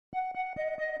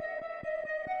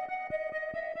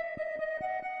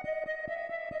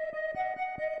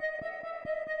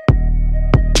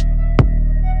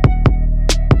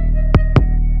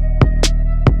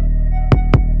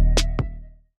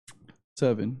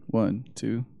7, 1,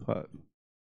 2, 5. Are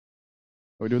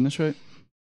we doing this right?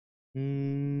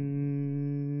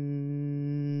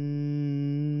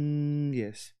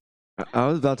 Yes. I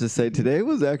was about to say today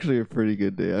was actually a pretty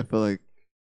good day. I feel like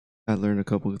I learned a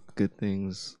couple of good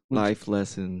things, life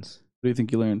lessons. What do you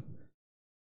think you learned?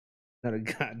 Not a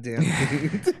goddamn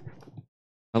thing.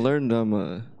 I learned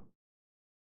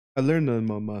I learned on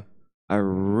mama. I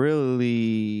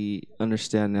really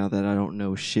understand now that I don't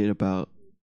know shit about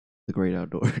the great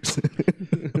outdoors.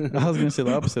 I was gonna say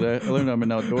the opposite. I learned I'm an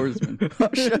outdoorsman.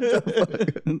 Shut the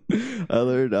fuck up. I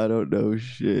learned I don't know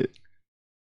shit.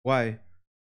 Why?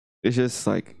 It's just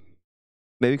like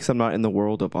maybe because I'm not in the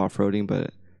world of off-roading,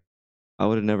 but I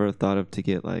would have never thought of to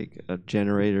get like a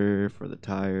generator for the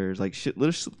tires, like shit,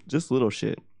 just little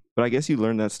shit. But I guess you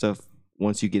learn that stuff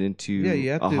once you get into You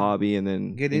have a to hobby, and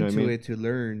then get you know into what I mean? it to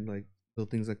learn like little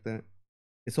things like that.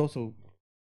 It's also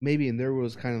maybe in their world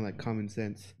it's kind of like common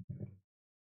sense.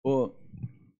 Well,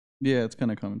 yeah, it's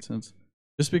kind of common sense.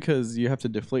 Just because you have to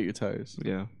deflate your tires.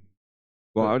 Yeah.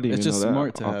 Well, I didn't It's even just know that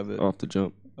smart to off, have it. off the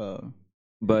jump.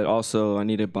 But also, I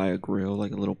need to buy a grill,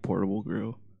 like a little portable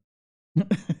grill,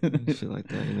 shit like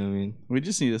that. You know what I mean? We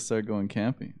just need to start going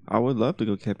camping. I would love to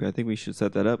go camping. I think we should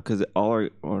set that up because all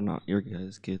our, or not your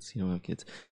guys' kids, you don't have kids,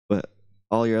 but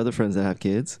all your other friends that have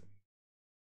kids.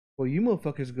 Well, you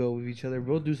motherfuckers go with each other.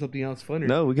 We'll do something else funner.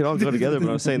 No, we can all go together. But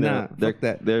I'm saying Nah, fuck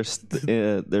that.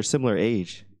 they're similar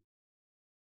age.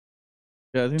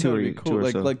 Yeah, I think Two that would or- be two cool. or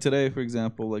Like so. like today, for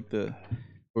example, like where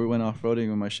we went off roading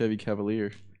with my Chevy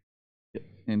Cavalier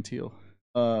in Teal.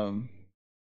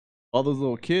 All those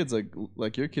little kids,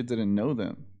 like your kids didn't know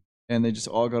them, and they just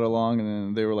all got along, and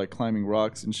then they were like climbing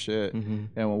rocks and shit. Mm-hmm.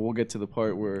 And we'll get to the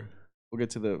part where we'll get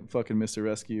to the fucking Mr.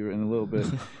 Rescue in a little bit.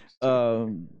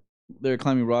 They're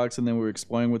climbing rocks, and then we were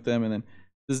exploring with them, and then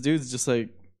this dude's just like,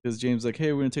 because James like,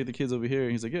 hey, we're gonna take the kids over here,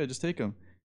 and he's like, yeah, just take them.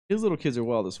 His little kids are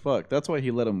wild as fuck. That's why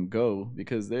he let them go,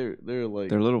 because they're like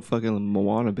They're little fucking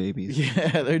Moana babies.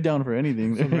 yeah, they're down for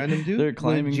anything. Some random dude. They're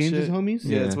climbing One of James's shit. homies.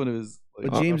 Yeah, Yeah. it's one of his.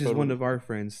 But James is one of our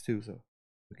friends too. So,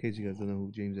 in case you guys don't know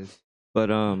who James is. But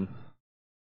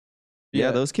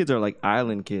yeah, those kids are like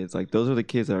island kids. Like those are the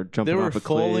kids that are jumping they were off of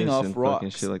falling cliffs off and fucking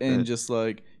rocks shit like and that. just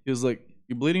like he was like,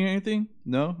 "You bleeding or anything?"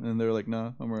 No, and they were like,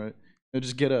 "Nah, I'm alright." No,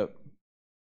 just get up.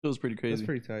 It was pretty crazy. That's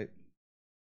pretty tight.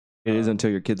 It is until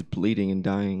your kid's bleeding and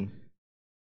dying.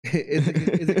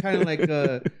 is it kind of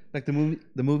like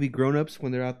the movie Grown Ups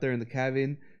when they're out there in the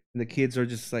cabin and the kids are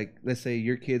just like, let's say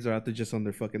your kids are out there just on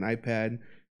their fucking iPad, and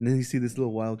then you see this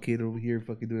little wild kid over here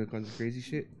fucking doing all kinds of crazy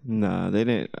shit. Nah, they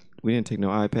didn't. We didn't take no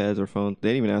iPads or phones. They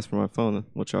didn't even ask for my phone,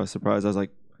 which I was surprised. I was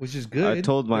like, Which is good. I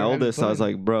told my They're having oldest, I was fun.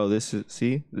 like, bro, this is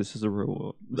the real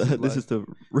world. This is This is life.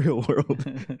 the real world.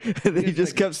 And then he It's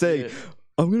just like- kept saying, Yeah.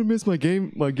 I'm gonna miss my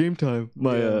game time.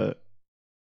 Yeah.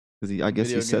 Because I guess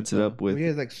Video he sets game it time. up with, Were you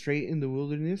guys like straight in the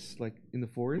wilderness, like in the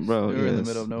forest? bro. They were in the yes.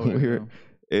 middle of nowhere. We were- bro.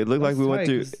 it looked like That's we went tight,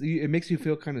 through. 'cause it makes you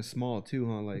feel kind of small too,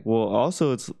 huh? Like, Well,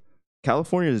 also it's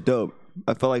California is dope.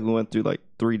 I felt like we went through like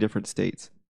 3 different states.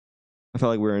 I felt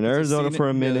like we were in Arizona for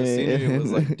a minute. Yeah, the scenery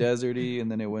was like deserty, and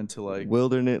then it went to like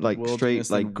wilderness, like wilderness straight,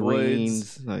 like and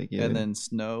greens, woods, like yeah. and then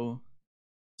snow,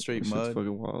 straight That shit's mud.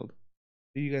 fucking wild.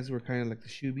 you guys were kind of like the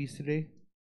shoebies today.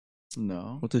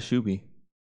 No. What's a shoebie?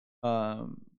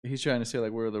 He's trying to say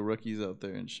like we're the rookies out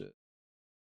there and shit.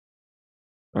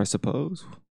 I suppose.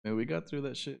 Man, we got through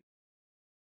that shit.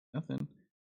 Nothing.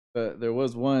 But there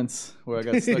was once where I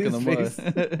got stuck in the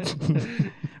His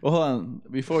mud. Well, hold on.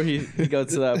 Before he got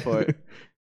to that part,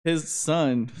 his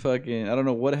son fucking, I don't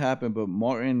know what happened, but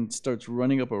Martin starts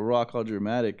running up a rock all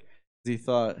dramatic. He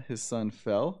thought his son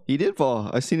fell. He did fall.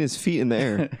 I seen his feet in the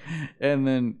air. And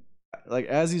then, like,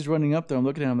 as he's running up there, I'm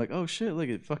looking at him like, oh shit, look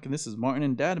at fucking, this is Martin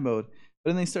in dad mode. But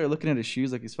then they started looking at his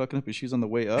shoes like he's fucking up his shoes on the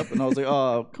way up. And I was like,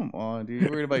 oh, come on, dude. You're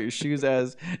worried about your shoes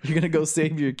as you're going to go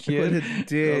save your kid. What a I was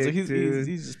dick, like, he's dude.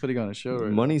 just putting on a show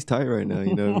right Money's tight right now.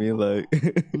 You know what I mean?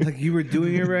 Like, Like you were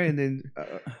doing it right, and then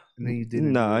you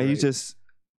didn't. nah, do it he's right. just.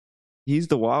 He's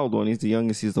the wild one. He's the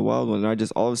youngest. He's the wild one. And I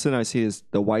just all of a sudden I see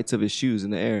the whites of his shoes in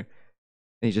the air, and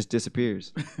he just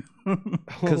disappears now.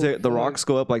 because Oh, the fuck. rocks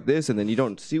go up like this, and then you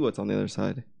don't see what's on the other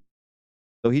side.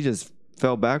 So he just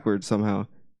fell backwards somehow.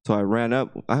 So I ran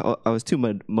up. I was 2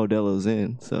 Modelo's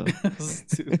in. So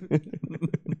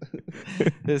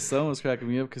His son was cracking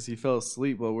me up because he fell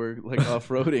asleep while we're like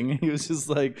off-roading. He was just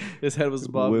like, his head was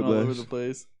bobbing all over Whiplash. the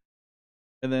place.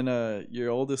 And then your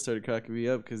oldest started cracking me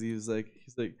up because he's like,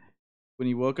 when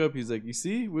he woke up, he's like, you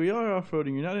see, we are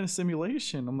off-roading. You're not in a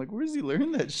simulation. I'm like, where does he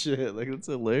learn that shit? Like, that's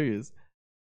hilarious.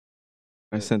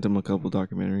 I sent him a couple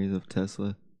documentaries of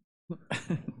Tesla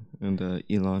and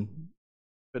Elon.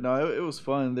 But no, it was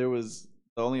fun. There was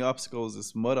The only obstacle was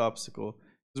this mud obstacle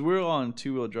because we were on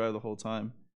 2-wheel drive the whole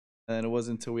time, and it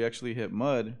wasn't until we actually hit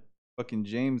mud. Fucking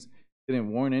James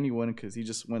didn't warn anyone because he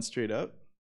just went straight up,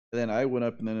 and then I went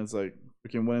up, and then it's like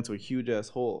freaking went into a huge ass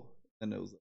hole, and it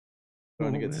was like,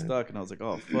 going to get stuck, and I was like,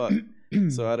 oh fuck.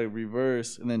 So I had to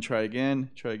reverse and then try again,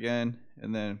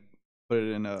 and then put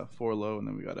it in a 4 low, and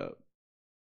then we got up.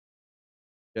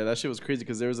 Yeah, that shit was crazy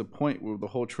because there was a point where the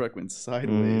whole truck went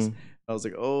sideways. I was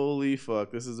like, holy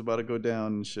fuck, this is about to go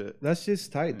down and shit. That's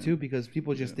just tight too, because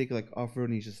people just think like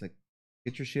off-roading is just like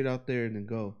get your shit out there and then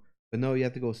go. But no, you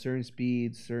have to go certain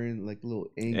speeds, certain like little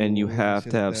angles. And you have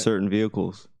to have certain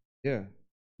vehicles. Yeah.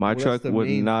 My truck would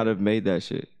not have made that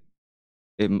shit.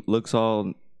 It looks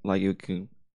all like you can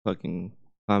fucking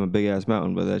climb a big ass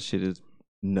mountain, but that shit is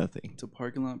nothing. It's a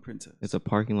parking lot princess. It's a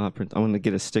parking lot princess. I'm gonna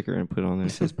get a sticker and put it on there.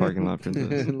 It says parking lot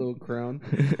princess. A little crown.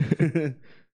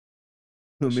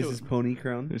 Little Mrs. Pony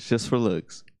crown. It's just for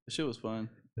looks. The shit was fun.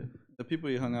 The people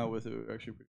you hung out with were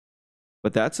actually pretty.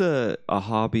 But that's a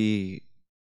hobby.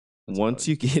 Once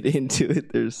you get into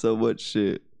it, there's so much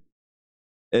shit.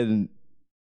 And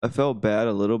I felt bad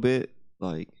a little bit.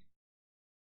 Like,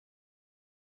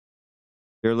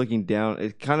 they're looking down.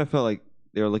 It kind of felt like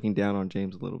they were looking down on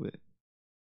James a little bit.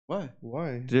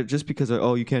 Why? Just because,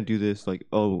 oh, you can't do this. Like,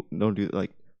 oh, don't do it.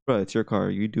 Like, bro, it's your car.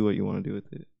 You do what you want to do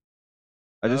with it.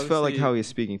 I just felt like how he was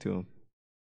speaking to him.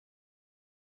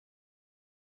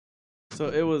 So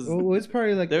it was. Well, it's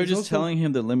probably like they were just telling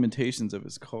him the limitations of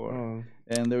his car,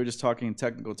 and they were just talking in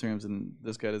technical terms, and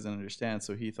this guy doesn't understand,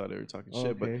 so he thought they were talking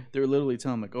shit. But they were literally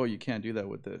telling him like, "Oh, you can't do that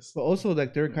with this." But also,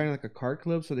 like they're kind of like a car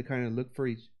club, so they kind of look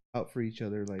out for each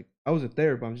other. Like I wasn't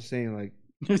there, but I'm just saying, like.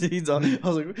 I was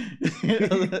like,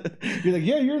 you're like,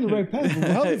 yeah, you're in the right path.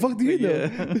 How the fuck do you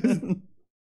know?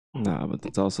 Nah, but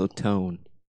that's also tone.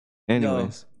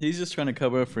 Anyways, no, he's just trying to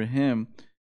cover up for him,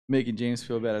 making James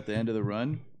feel bad at the end of the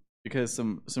run. Because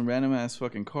some random ass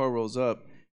fucking car rolls up,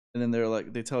 and then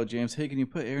they tell James, "Hey, can you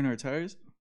put air in our tires?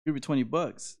 Give me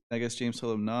 $20." I guess James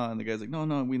told him nah, and the guy's like, "No,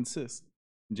 we insist."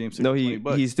 And James took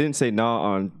 $20. He didn't say nah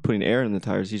on putting air in the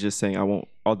tires. He's just saying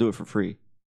I'll do it for free.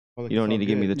 You don't need to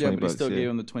give me the $20. Yeah, but he still gave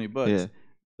him the $20. Yeah.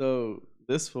 So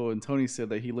this fool and Tony said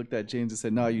that he looked at James and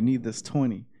said, "No, you need this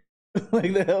 20."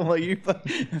 Like that. I'm like,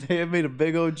 they had made a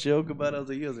big old joke about it. I was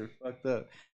like, you guys are fucked up.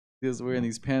 He was wearing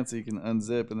these pants so you can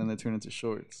unzip, and then they turn into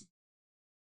shorts.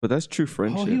 But that's true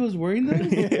friendship. Oh, he was wearing those?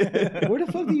 Where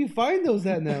the fuck do you find those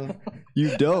at now?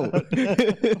 You don't.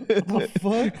 The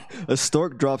fuck? A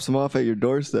stork drops them off at your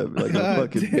doorstep like a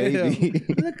fucking baby.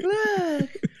 Look.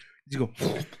 You go.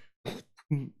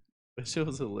 That shit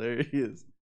was hilarious.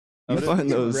 You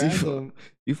find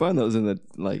those in the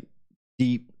like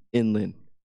deep inland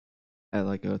at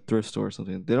like a thrift store or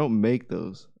something. They don't make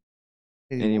those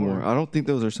anymore. I don't think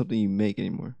those are something you make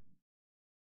anymore.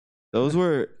 Those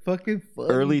were fucking funny.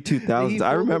 Early 2000s.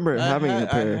 I remember having a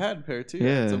pair. I had a pair too.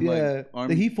 Yeah.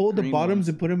 Did he fold the bottoms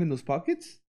and put them in those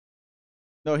pockets?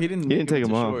 No, he didn't. He didn't take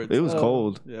them off. Shorts. It was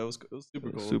cold. Yeah, it was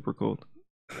super cold. Super cold.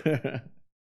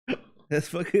 That's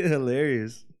fucking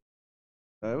hilarious.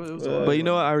 But you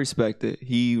know what? I respect it.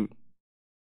 He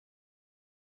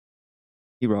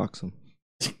rocks them.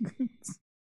 You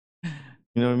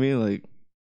know what I mean? Like,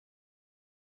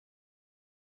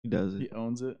 he does it. He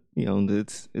owns it. He owns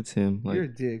it. It's him. Like, you're a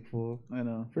dick, fool. I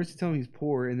know. First you tell me he's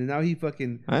poor, and then now he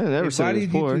fucking I never said he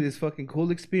was poor. You to this fucking cool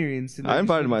experience. I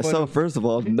invited myself, first of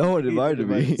all. No one invited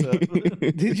me.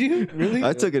 Did you? Really?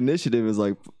 I took initiative. It was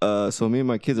like, so me and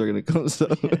my kids are going to come. So.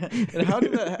 And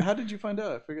how did you find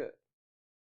out? I forget.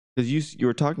 Because you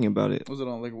were talking about it. Was it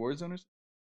on like Warzone or something?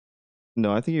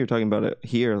 No, I think you were talking about it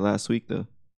here last week, though.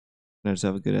 And I just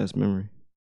have a good-ass memory.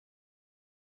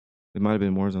 It might have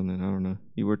been Warzone then. I don't know.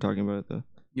 You were talking about it, though.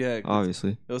 Yeah.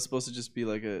 Obviously. It was supposed to just be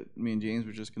like me and James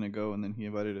were just going to go, and then he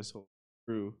invited his whole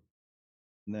crew.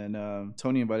 And then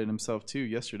Tony invited himself, too,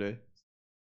 yesterday.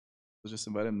 Was just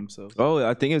inviting themselves. Oh,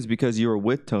 I think it was because you were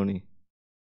with Tony.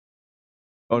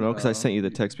 Oh, no, because I sent you the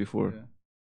text before. Yeah.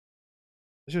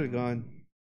 I should have gone.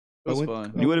 It was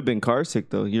fun. You would have been car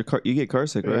sick, though. You get car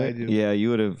sick, right? I do. Yeah,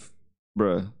 you would have,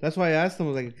 bruh. That's why I asked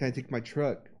him, like, can I take my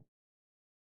truck?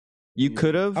 You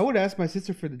could have. I would ask my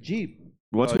sister for the Jeep.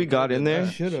 Once we got in there,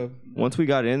 should have. Once we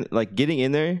got in, like getting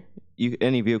in there,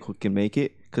 any vehicle can make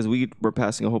it because we were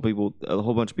passing a whole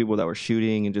bunch of people that were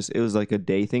shooting, and it was like a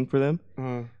day thing for them.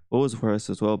 Uh-huh. Well, it was for us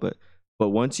as well, but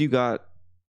once you got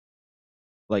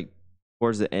like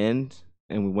towards the end,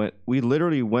 and we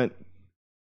literally went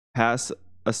past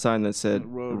a sign that said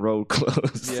road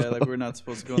closed. Yeah, like we're not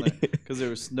supposed to go in there because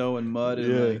there was snow and mud,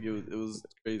 and like it was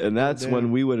crazy. And that's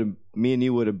when me and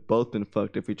you would have both been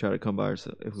fucked if we tried to come by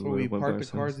ourselves. So we parked the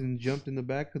cars and jumped in the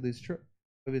back of this truck.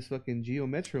 of his fucking Geo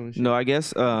Metro and shit. No, I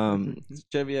guess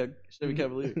Chevy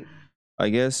Cavalier. I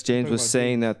guess James Talking was about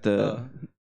saying James. that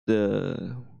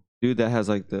the dude that has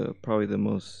like probably the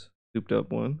most souped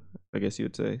up one, I guess you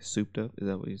would say souped up. Is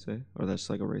that what you say? Or that's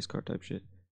like a race car type shit.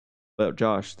 But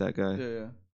Josh, that guy, Yeah.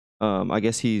 I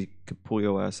guess he could pull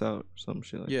your ass out or some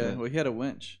shit like Yeah. that. Well, he had a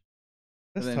winch.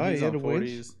 That's And then tight. he's He had on a winch.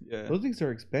 40s. Yeah. Those things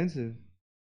are expensive.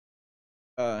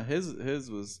 His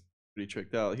was pretty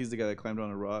tricked out. He's the guy that climbed on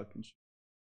a rock and shit.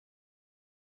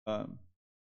 For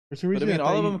some But I reason, mean, all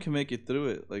thought of you- them can make it through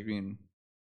it. Like, I mean,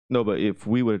 No, but if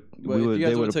we would, but if you guys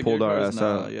they would have taken your pulled our cars, ass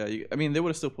nah, out. Yeah, I mean, they would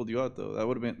have still pulled you out though. That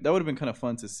would have been kind of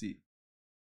fun to see.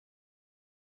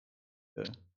 Yeah,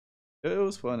 it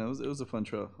was fun. It was a fun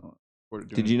trail.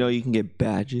 Did you know you can get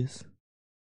badges?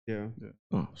 Yeah.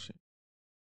 Oh shit!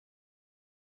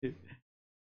 I'm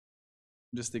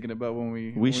just thinking about when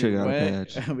we should got a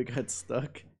went badge. and we got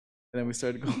stuck. And then we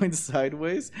started going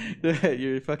sideways.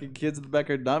 Your fucking kids in the back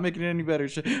are not making it any better.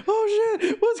 Shit. Oh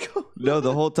shit! What's going on? No,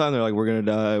 the whole time they're like, "We're gonna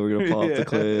die. We're gonna fall off Yeah. the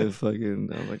cliff." Fucking,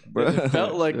 I'm like, bro. It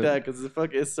felt like shit. that because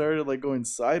it started like going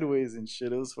sideways and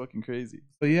shit. It was fucking crazy.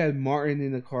 So you had Martin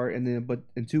in the car,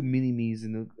 and two mini me's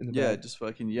in the Yeah, back. just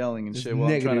fucking yelling and Just shit while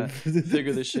I'm trying negative. to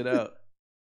figure this shit out.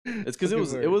 It's because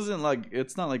Fucking it word. wasn't like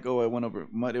it's not like I went over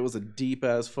mud. It was a deep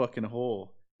ass fucking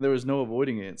hole. There was no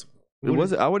avoiding it. It's, It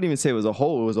wasn't. I wouldn't even say it was a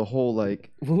hole. It was a whole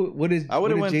like. What is? I would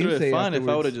have went through it fine if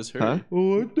I would have just heard. Huh? It.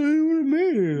 Oh, I thought you would have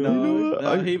made it. No, You know what?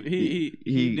 no,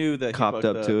 he knew that he copped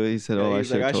fucked up to it. He said, Yeah, "Oh, I he's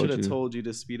should like, have I should told have you." told you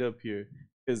to speed up here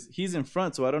because he's in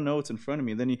front, so I don't know what's in front of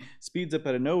me. Then he speeds up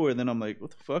out of nowhere, and then I'm like,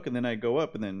 what the fuck? And then I go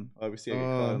up, and then obviously I get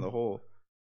caught in the hole.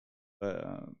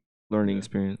 But Learning yeah.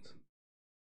 experience.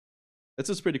 That's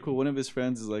what's pretty cool. One of his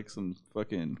friends is like some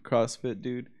fucking CrossFit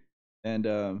dude,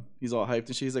 and he's all hyped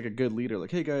and shit. He's like a good leader. Like,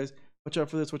 hey guys, watch out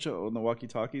for this. Watch out on the walkie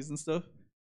talkies and stuff,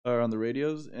 or on the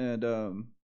radios, and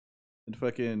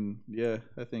fucking yeah.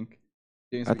 I think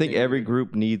James I think became every a-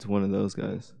 group needs one of those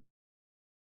guys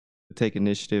to take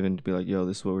initiative and to be like, "Yo,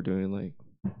 this is what we're doing." Like,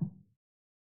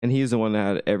 and he's the one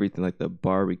that had everything, like the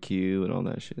barbecue and all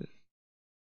that shit.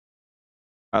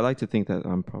 I like to think that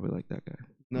I'm probably like that guy.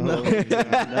 No, you're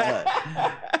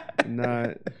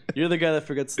not. You're the guy that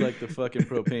forgets like the fucking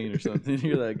propane or something.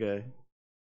 You're that guy.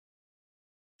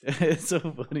 It's so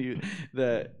funny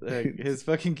that like, his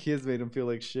fucking kids made him feel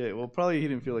like shit. Well, probably he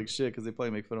didn't feel like shit because they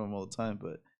probably make fun of him all the time.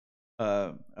 But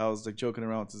I was like joking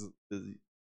around with his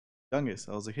youngest.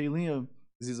 I was like, "Hey, Liam,"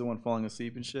 because he's the one falling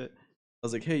asleep and shit. I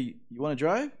was like, "Hey, you want to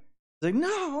drive?" He's like, "No,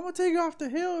 I'm gonna take you off the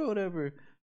hill or whatever."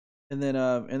 And then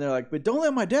and they're like, "But don't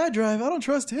let my dad drive. I don't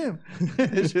trust him."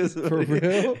 It's just For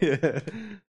real? Yeah.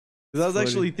 Because I was Funny.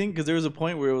 actually thinking, because there was a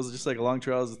point where it was just like a long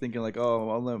trail. I was thinking like, "Oh,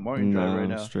 I'll let Martin drive right I'm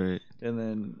now." straight. And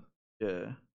then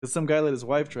yeah, because some guy let his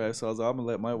wife drive, so I was like, I'm gonna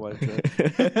let my wife drive.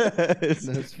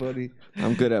 That's funny.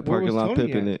 I'm good at Where parking was lot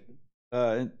Tony pimping at? it.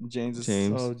 And James is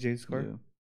James. Oh, James Car. yeah.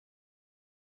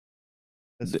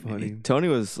 That's funny. Tony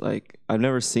was like, I've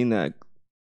never seen that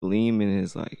gleam in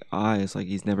his like eyes, like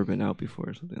he's never been out before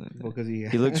or something like that. Well, because he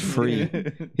He looked free.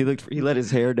 He let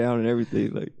his hair down and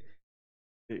everything. Like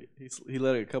He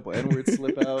let a couple N-words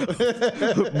slip out.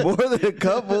 more than a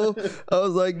couple. I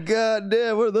was like, God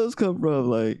damn, where did those come from?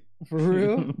 Like, For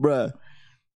real? bruh,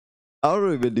 I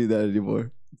don't even do that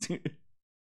anymore.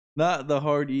 Not the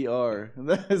hard ER,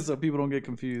 so people don't get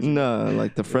confused. Nah,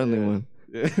 like the friendly Yeah. one.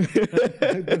 Yeah.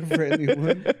 The friendly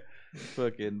one.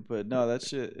 Fucking, but no, that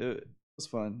shit it was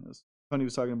fun. Tony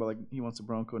was talking about like he wants a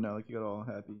Bronco now, like he got all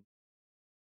happy.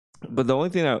 But the only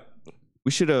thing that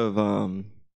we should have,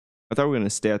 I thought we were gonna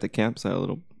stay at the campsite a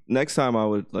little. Next time I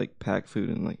would like pack food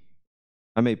and like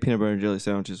I made peanut butter and jelly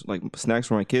sandwiches, like snacks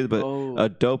for my kids, but Oh. a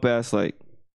dope ass like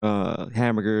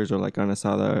hamburgers or like on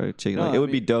asada chicken. No, Like, I it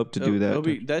would be mean, dope to do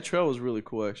that. That trail was really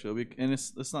cool actually, and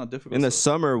it's not difficult. In the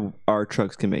so- summer, our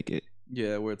trucks can make it.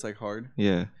 yeah, where it's like hard.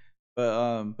 Yeah,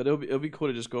 But it'll be cool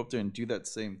to just go up there and do that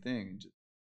same thing, and just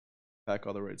pack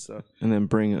all the right stuff. and then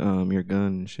bring your gun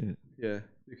and shit Yeah,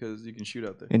 because you can shoot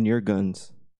out there. and your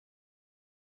guns.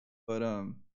 But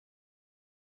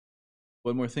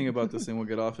one more thing about this, and we'll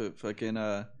get off it. Fucking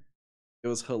it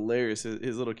was hilarious.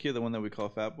 His little kid, the one that we call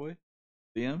Fat Boy,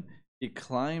 Liam, he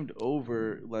climbed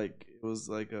over like it was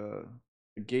like a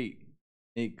gate.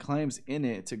 And he climbs in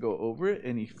it to go over it,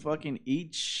 and he fucking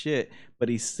eats shit, but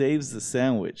he saves the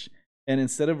sandwich. And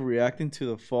instead of reacting to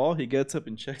the fall, he gets up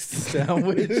and checks the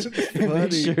sandwich and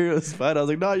makes Funny. sure it was fine. I was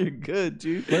like, "No, you're good,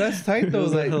 dude." But that's tight It though.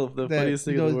 was Like the that, funniest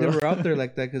thing you know, in the they world. were out there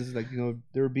like that because, like, you know,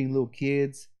 they were being little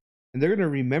kids, and they're gonna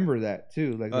remember that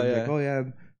too. Like, Oh, they're yeah. like, oh yeah,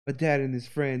 my dad and his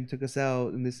friend took us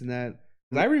out and this and that.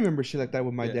 'Cause I remember shit like that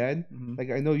with my Yeah. dad. Mhm. Like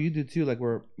I know you do too. Like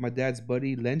where my dad's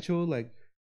buddy Lencho, like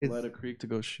Light a creek to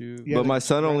go shoot. But my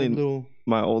son only- little.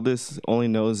 My oldest only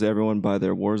knows everyone by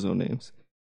their Warzone names.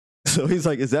 So he's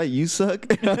like, "Is that you, suck?"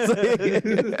 And I was like,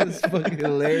 That's fucking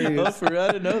hilarious. Oh, for real? I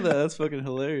didn't know that. That's fucking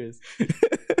hilarious.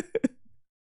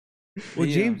 Well,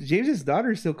 Yeah. James's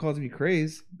daughter still calls me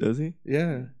craze. Does he?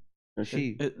 Yeah, or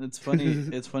she. It's funny.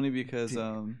 It's funny because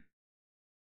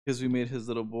we made his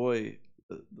little boy,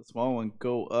 the small one,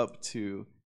 go up to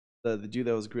the dude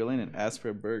that was grilling and ask for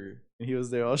a burger, and he was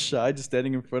there all shy, just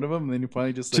standing in front of him, and then he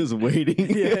finally just like, Just waiting.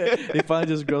 yeah, he finally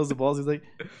just grills the balls. He's like,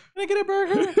 "Can I get a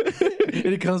burger?" And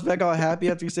he comes back all happy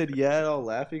after he said yeah, all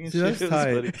laughing and See, shit. that's It was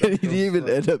tight. funny. And he didn't even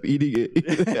end up eating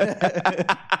it.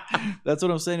 That's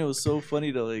what I'm saying. It was so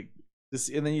funny to like this,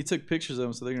 and then you took pictures of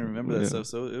him, so they're gonna remember that Yeah. stuff.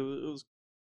 So it was.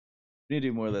 We need to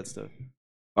do more of that stuff.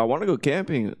 I want to go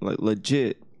camping, like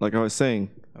legit. Like I was saying,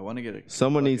 I want to get a.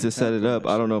 someone needs to set it up.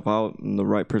 I don't know if I'm the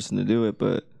right person to do it,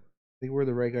 but I think we're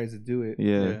the right guys to do it.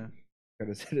 yeah,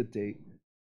 Gotta set a date.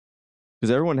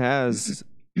 because everyone has.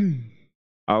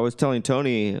 I was telling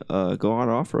Tony, go on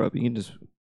offer up. You can just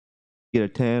get a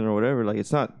 10 or whatever. Like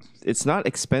it's not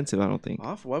expensive. I don't think,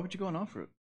 Off? Why would you go on offer?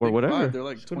 or Big whatever. Five, they're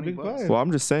like Just go to 20 Big bucks. Five. Well,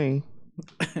 I'm just saying.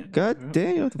 God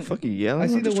damn, what the fuck are you yelling? I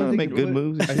see I'm the just trying ones to you make can good put-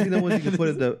 moves. I see the ones you can put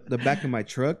in the back of my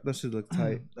truck. That should look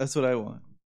tight. That's what I want.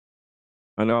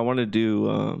 I know. I want to do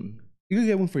You can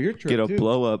get one for your truck. get a too.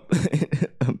 blow up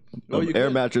Oh, you air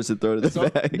could. mattress and throw it in It's all-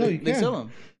 the bag. No, you They can. sell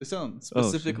them. They sell them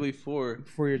specifically for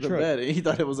for your the truck. bed. He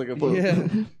thought it was like a boat. Yeah.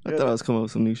 I thought I was coming up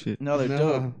with some new shit. No, they're No.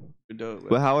 dope. They're dope.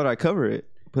 But how would I cover it?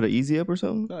 Put an easy up or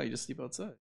something? No, you just sleep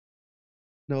outside.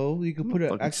 No, you can put an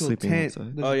Fucking actual sleeping tent.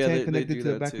 outside. There's Oh, a yeah, tent they connected do to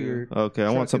the that back too. of your. Okay, I Truck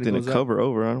want and it something to goes up. cover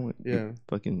over. I don't want Yeah.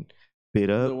 fucking bit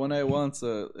The up. one I want's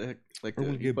like Or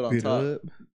we you get put on bit top, up.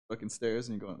 fucking stairs,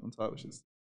 and you go on top, which is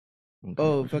Okay,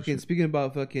 Oh, for sure. fucking! Speaking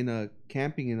about fucking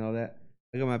camping and all that,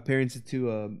 I got my parents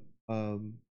into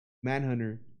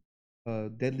Manhunter,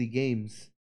 Deadly Games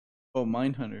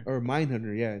Mindhunter. or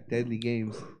Mindhunter. Yeah, Deadly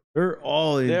Games. They're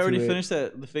all into They already it. finished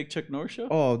the fake Chuck Norris show.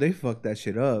 Oh, they fucked that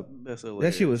shit up. That's That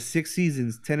hilarious. shit was 6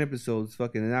 seasons, 10 episodes,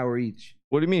 fucking an hour each.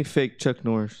 What do you mean fake Chuck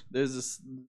Norris? There's this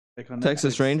like on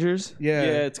Texas Netflix. Rangers? Yeah,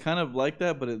 Yeah, it's kind of like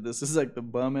that, but this is like the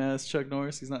bum ass Chuck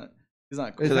Norris. He's not cool. It's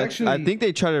 'Cause actually- I think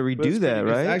they try to it's redo that,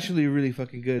 pretty- right? It's actually really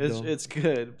fucking good though. It's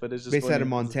good, but it's just Based out funny of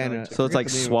because it's not Montana. like Chuck So it's forget like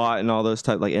the name of it. SWAT and all those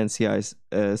type, like NCIS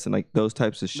and like those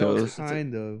types of No, shows. it's a-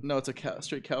 kind of. No, it's a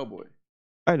straight cowboy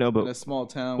I know, in a but small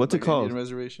town. what's with, it like, an called? Indian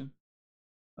reservation.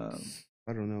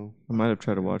 I don't know. I might have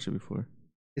tried to watch it before.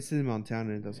 It's in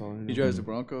Montana. That's all I know. He drives a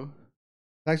Bronco.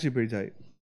 It's actually pretty tight.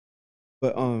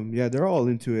 But yeah, they're all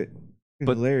into it. It's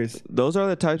But- hilarious. Those are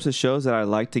the types of shows that I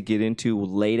like to get into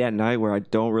late at night, where I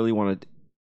don't really want to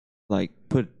like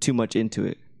put too much into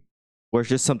it, where it's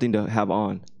just something to have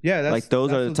on. Yeah, that's Like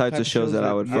those are the those types of shows that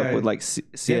I would fuck yeah, with, like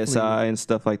CSI and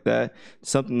stuff like that.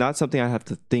 Not something I have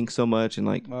to think so much and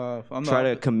like I'm try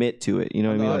to commit to it. You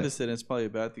know I'm what the I mean? opposite, and it's probably a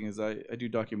bad thing. Is I do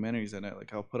documentaries at night.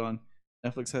 Like I'll put on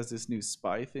Netflix has this new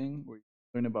spy thing where you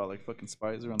learn about like fucking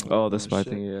spies around the world. Oh, the and spy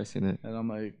shit. thing. Yeah, I seen it. And I'm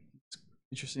like, it's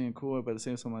interesting and cool, but at the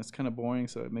same time, it's kind of boring,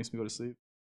 so it makes me go to sleep.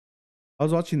 I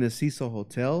was watching the Cecil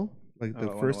Hotel, like Oh, I the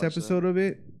wanna first watch that. episode of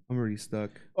it. I'm already stuck.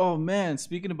 Oh man,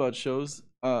 speaking about shows,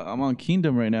 I'm on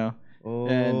Kingdom right now.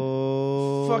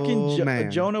 Oh, Fucking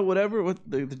man. Jonah, whatever. What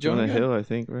the Jonah, Jonah guy? Hill, I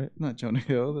think, right? Not Jonah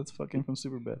Hill. That's fucking from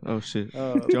Superbad. Oh shit,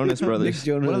 Uh, Jonas Brothers. Nick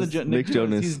Jonas. One of the Nick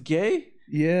Jonas. He's gay.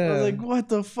 Yeah. I was like, what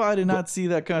the fuck? I did not see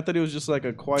that. I thought he was just like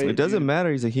a quiet. It doesn't dude.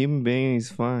 matter. He's a human being. He's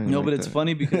fine. No, like but it's that.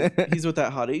 funny because he's with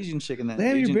that hot Asian chick and that.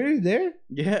 damn, Asian, you're buried there?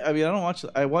 Yeah, I mean, I don't watch.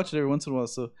 I watch it every once in a while.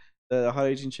 So the hot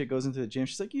Asian chick goes into the gym.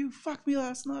 She's like, "You fucked me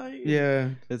last night." Yeah.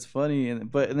 it's funny,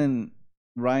 and then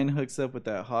Ryan hooks up with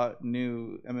that hot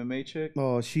new MMA chick.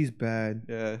 Oh, she's bad.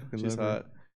 Yeah, fucking she's love her. hot.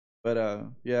 But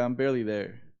yeah, I'm barely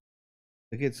there.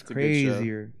 It gets It's a good show.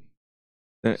 crazier.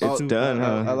 It's Oh, done,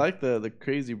 I, huh? I like the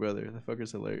crazy brother. The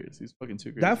fucker's hilarious. He's fucking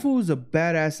too crazy. That fool is a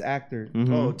badass actor.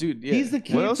 Mhm. Oh, dude, yeah. He's the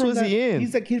kid. What else from was that, he in?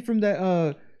 He's that kid from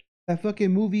that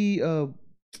fucking movie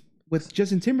with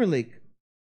Justin Timberlake.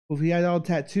 Where he had all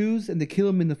tattoos and they kill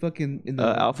him in the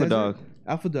Alpha desert. Dog.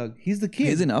 Alpha Dog. He's the kid.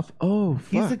 He's enough. Oh, fuck.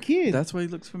 He's the kid. That's why he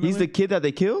looks familiar. He's the kid that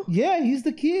they kill. Yeah, he's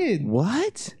the kid.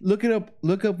 What? Look it up.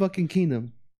 Look up fucking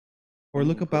Kingdom, or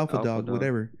look up Put Alpha Alpha Dog, Dog.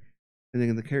 whatever. And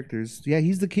then the characters. Yeah,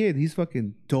 he's the kid. He's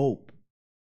fucking dope.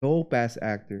 Dope ass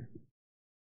actor.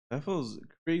 That feels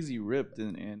crazy ripped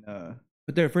and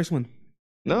But there, first one.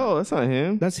 No, that's not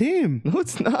him. That's him. No,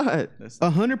 it's not. that's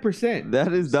 100%.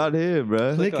 That is not him,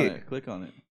 bro. Click on it. it. Click on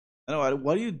it. I know.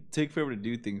 Why do you take forever to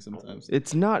do things sometimes?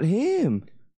 It's not him.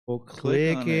 Well,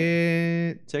 Click click on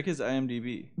it. Check his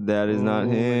IMDb. That is not Oh,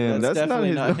 him. that's That's not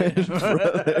definitely his, not him.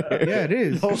 brother. Yeah, it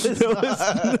is. No, it's No, not.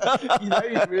 it's not. You know,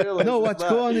 you realize No, it's watch. not.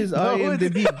 Go on his No, it's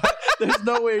IMDb. not. There's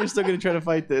no way you're still gonna try to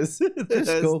fight this. Just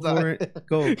That's go not- for it.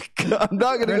 Go. I'm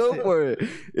not gonna Press go it. for it.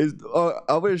 It's,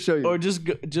 I'm gonna show you. Or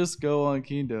just go on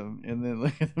Kingdom and then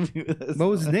look at the view. That's What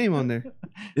was his not- name on there?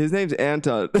 His name's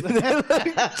Anton.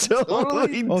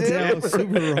 Totally Oh, damn, different.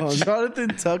 super wrong. Jonathan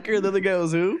Tucker. The other guy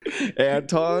was who?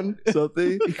 Anton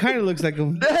something. He kind of looks like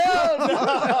him. Hell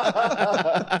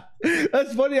no.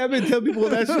 That's funny. I've been telling people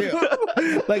that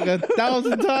shit like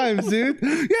 1,000 times, dude. Yeah,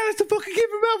 that's the fucking kid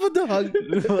from Alpha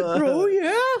Dog. Bro,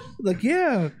 yeah. Like,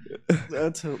 yeah.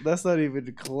 That's not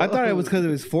even close. I thought it was because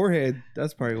of his forehead.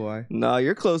 That's probably why. Nah,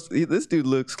 you're close. This dude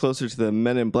looks closer to the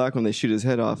Men in Black when they shoot his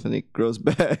head off and it grows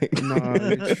back. Nah,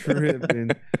 you're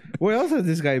tripping. What else has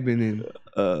this guy been in?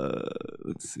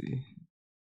 Let's see.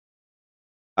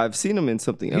 I've seen him in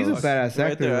something He's a else. badass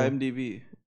right actor. there. though. IMDb.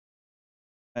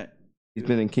 He's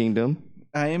been in Kingdom.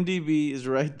 IMDb is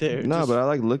right there. No, Just- but I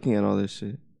like looking at all this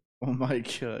shit. oh my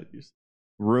god.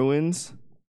 Ruins.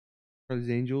 Charlie's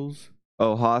Angels.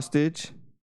 Oh, Hostage.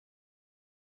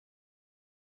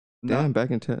 No, Damn, back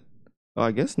in tech. Oh,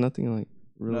 I guess nothing like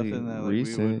really nothing that like,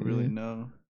 recent. we would really yeah. know.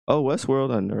 Oh,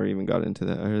 Westworld. I never even got into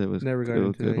that. I heard it was Never got it was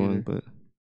into a good that one, either. but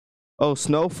oh,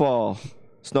 Snowfall.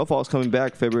 Snowfall's coming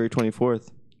back February 24th.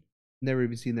 Never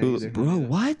even seen that either. Bro,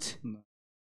 what?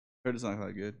 Heard it's not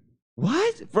that good.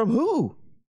 What? From who?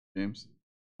 James.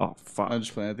 Oh, fuck. I'm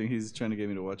just playing. I think he's trying to get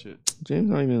me to watch it. James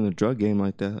not even in the drug game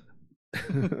like that.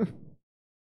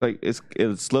 Like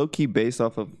it's low key based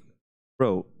off of,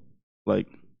 bro, like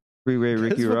Freeway That's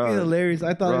Ricky fucking Ross. hilarious.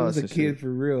 I thought he was a and kid shit. for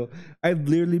real. I've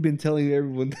literally been telling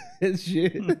everyone that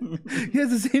shit. He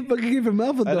has the same fucking kid from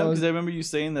Alpha I know Dog. because I remember you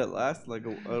saying that last like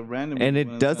a random. And one it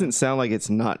time. doesn't sound like it's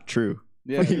not true.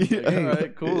 Yeah. He's like, Yeah. all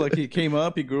right. Cool. Like he came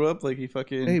up. He grew up. Like he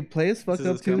fucking. Hey, play us fuck This is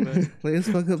up his too. comeback. Play us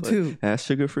fuck up Like- too. Ass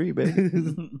sugar free, baby.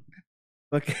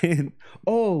 Fucking.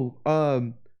 Oh,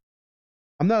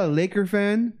 I'm not a Laker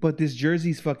fan, but this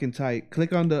jersey's fucking tight.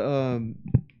 Click on the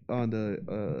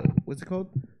what's it called?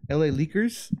 LA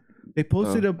Leakers. They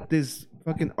posted up this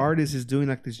fucking artist is doing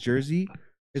like this jersey.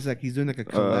 It's like he's doing like a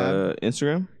collab.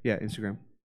 Instagram. Yeah, Instagram.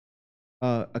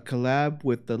 A collab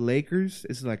with the Lakers.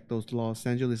 It's like those Los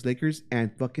Angeles Lakers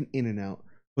and fucking In-N-Out.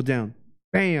 Go down.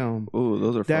 Bam. Ooh,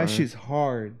 those are fire. That shit's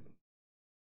hard.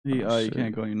 you shit.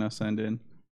 can't go. You're not signed in.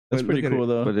 That's But pretty look at cool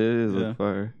though. But it is Yeah. look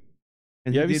fire.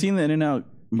 And Yeah, he have you did- seen the In-N-Out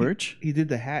merch? He did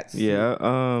the hats. too. Yeah.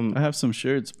 I have some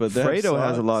shirts, but they have Fredo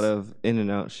has a socks. lot of in and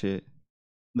out shit.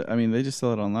 I mean, they just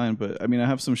sell it online, but I mean, I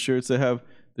have some shirts that have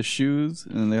the shoes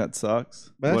and then they got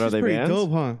socks. But that's What are just they, pretty Vans?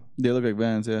 dope, huh? They look like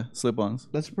Vans, yeah, slip-ons.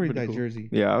 That's a pretty Pretty tight cool. jersey.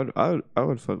 Yeah, I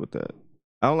would fuck with that.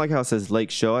 I don't like how it says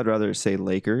Lake Show. I'd rather it say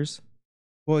Lakers.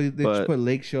 Well, they But- just put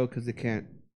Lake Show because they can't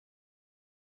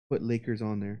put Lakers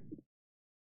on there.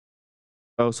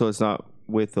 Oh, so it's not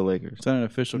with the Lakers. It's not an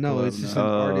official. No, collab it's just now. an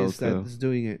Oh, artist okay. that's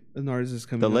doing it. An artist is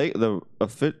coming.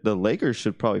 The Lakers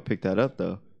should probably pick that up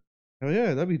though. Oh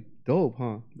yeah, that'd be dope,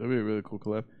 huh? That'd be a really cool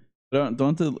collab. But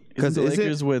don't the 'Cause isn't the is it-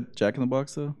 Lakers with Jack in the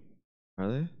Box though? Are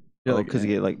they? Yeah, Oh, 'cause you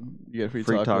get, like, you get free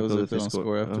free tacos, tacos if they if don't you score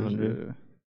score after. 100. Yeah.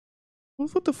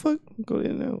 What the fuck? Go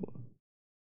in and out.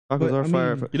 Tacos But, are I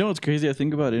fire. mean, You know what's crazy? I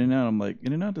think about In-N-Out. I'm like,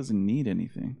 In-N-Out doesn't need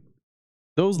anything.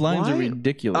 Those lines are Why?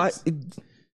 ridiculous.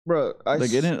 Bro,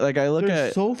 like I look they're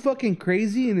at so fucking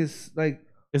crazy, and it's like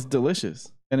it's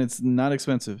delicious and it's not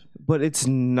expensive. but it's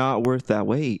not worth that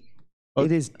wait. Oh.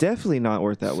 It is definitely not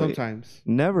worth that wait. sometimes,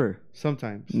 Never.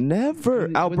 sometimes. Never.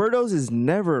 When- Alberto's is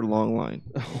never a long line.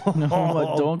 No,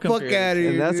 but don't fuck compare out of it.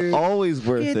 here, And that's dude. always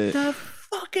worth Get it. the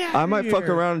fuck out. I might fuck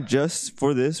around just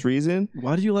for this reason.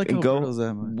 Why do you like And go- Alberto's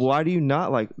that much? Why do you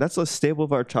not like? That's a staple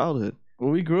of our childhood. Well,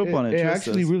 we grew up It- on it. it trust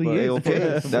actually us, really but- is. Okay,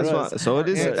 Yeah, that's for why. us. So it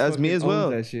is Aunt as me fucking as owns well.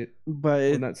 That shit. But Well,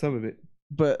 it, not some of it,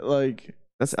 but like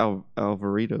That's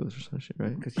Alvaritos or some shit,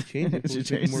 right? because she changed it. she She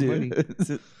changed changed more money.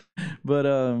 it. But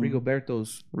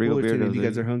Rigoberto's. Rigoberto's, Fullerton, if you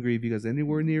guys yeah. are hungry, if you guys are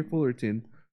anywhere near Fullerton,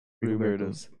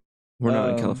 Rigoberto's. We're not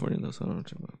in Um, California though, so I don't know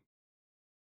what you're talking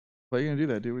Why are you gonna do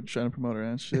that, dude? We're trying to promote our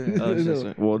aunt shit. about. No.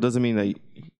 Just- well, it doesn't mean that. All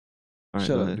right,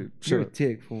 Shut go up, ahead. dude. you're Shut a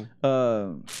tick, fool.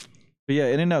 up. But yeah,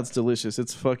 In-N-Out's delicious.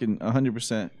 It's fucking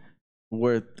 100%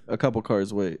 worth a couple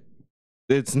cars wait.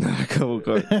 It's not a couple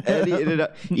cars. Eddie ended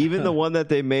up, even the one that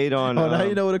they made on. Oh, now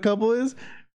you know what a couple is?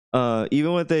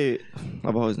 Even what they,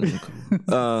 I've always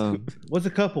known. What's a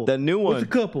couple? The new What's a one,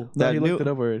 couple? No, That he new- looked it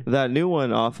up already. that new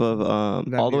one off of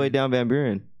Van all the way Buren. down Van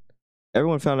Buren.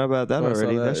 Everyone found out about that Oh, I saw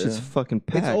already. that, That shit's yeah. fucking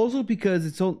It's packed. also because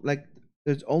it's so like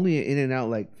there's only an In-N-Out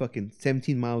like fucking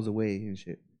 17 miles away and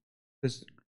shit. There's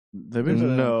They've been putting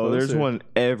them No, there's closer. one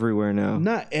everywhere now.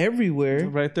 Not everywhere.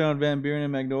 right there on Van Buren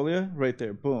and Magnolia. Right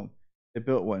there, boom. They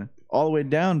built one all the way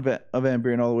down Van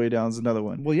Buren. All the way down is another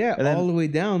one. Well, yeah, And then- all the way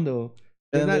down though.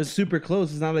 They're then not there's super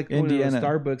close. It's not like going to a Indiana.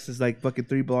 Starbucks is like fucking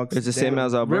 3 blocks. It's the same down.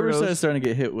 as Alberto's. Riverside's starting to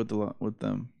get hit with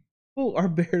them. Oh,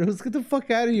 Alberto's, get the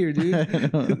fuck out of here, dude. I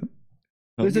know.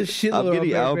 There's a shitload I'm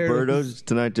getting of Alberto's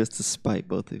tonight just to spite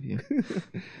both of you.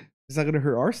 It's not gonna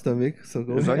hurt our stomach, so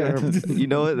go It's not ahead. gonna hurt- you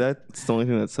know what? That's the only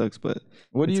thing that sucks. But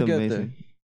What do it's you get amazing.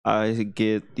 I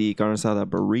get the carne asada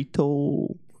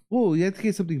burrito. Oh, you have to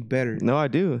get something better. No, I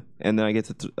do, and then I get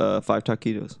the 5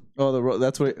 taquitos. there? Oh,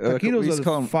 that's what we Taquitos used to are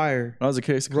call them. fire. I was a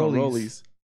case to call them Rollies. rollies.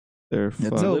 They're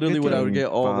That's No, literally get what I the- would get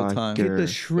all the time. Get the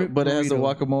shrimp But it has the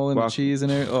burrito. guacamole and the Guac- cheese in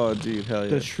there. Oh, dude, hell yeah.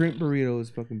 The shrimp burrito is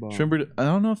fucking bomb. Shrimp burrito- I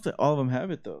don't know if all of them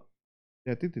have it though.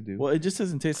 Yeah, I think they do. Well, it just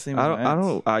doesn't taste the same. I as don't. my I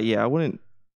aunt's. don't. Yeah, I wouldn't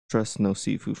trust no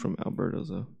seafood from Alberto's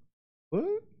though. What?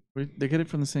 They get it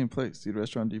from the same place, dude.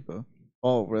 Restaurant Depot.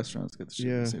 All restaurants get the shit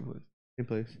from Yeah. the same place. Same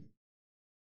place.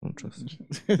 I don't trust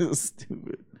it. It's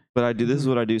stupid. But I do. This is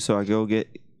what I do. So I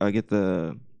get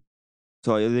the.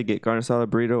 So I either get carne asada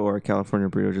burrito or a California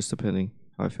burrito, just depending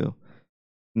how I feel.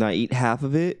 And I eat half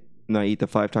of it, and I eat the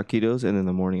 5 taquitos, and in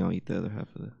the morning I'll eat the other half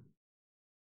of it.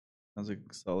 Sounds like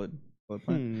a solid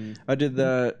plan. Hmm. I did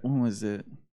that. When was it?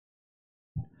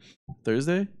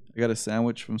 Thursday. I got a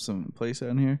sandwich from some place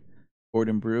down here, poured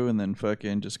and brew, and then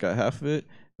fucking just got half of it.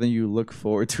 Then you look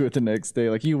forward to it the next day.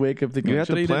 Like you wake up thinking, You have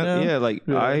should I to eat it now? plan. Yeah, like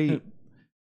Yeah. I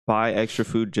buy extra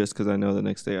food just because I know the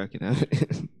next day I can have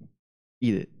it.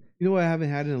 Eat it, You know what I haven't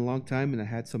had in a long time, and I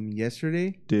had some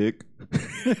yesterday. dick.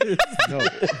 No,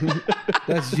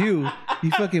 that's you.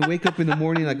 You fucking wake up in the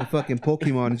morning like a fucking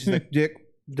Pokemon, and just like dick,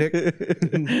 dick,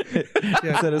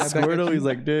 Instead of I back at Squirtle, you. he's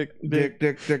like dick, dick,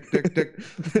 dick, dick, dick, dick.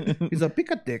 He's like,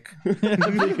 pick a dick, Pick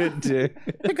a dick.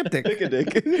 pick a dick, Pick a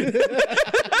dick.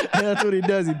 That's what he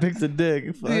does. He picks a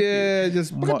dick. Fuck it. Yeah,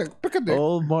 just pick a dick, pick a dick.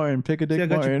 Old Martin, pick a See, I dick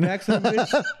got your Martin. back, son of a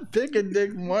bitch. Pick a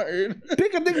dick Martin.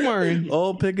 Pick a dick, Martin.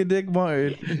 Old pick a dick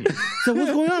Martin. So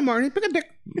what's going on, Martin? Pick a dick.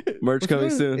 Merch coming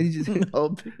And soon. he just,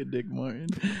 Old pick a dick Martin.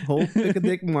 whole pick a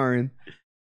dick, Martin.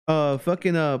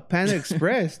 Fucking Panda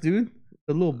Express, dude.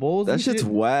 The little bowls. That and shit's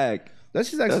shit. whack. That's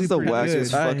just actually that's the pretty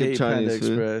wackest good. I fucking hate Panda Chinese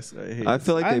food. Express. I hate I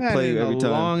feel like I've they had play it you in every a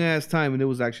time. long ass time, and it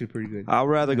was actually pretty good I'd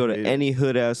rather go to hate it. any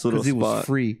hood ass little because it was spot.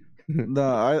 free.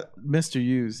 No, Mr.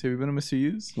 Hughes. Have you been to Mr.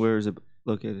 Hughes? Where is it I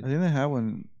located? think they have one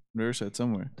in Riverside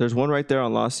somewhere. There's one right there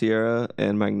on La Sierra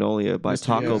and Magnolia by Mr.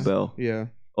 Taco Hughes. Bell. Yeah.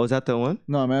 Oh, is that the one?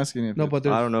 No, I'm asking you. No, but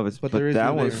there's I don't know if it's. but But, there is that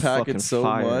one they one's there. pack fucking it so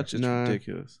fire. much, it's Nah.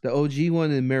 ridiculous. the OG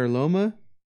one in Mariloma.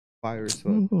 Fire as fuck.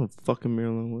 I'm going to fucking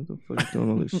Maryland. What the fuck you doing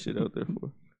all this shit out there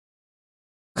for?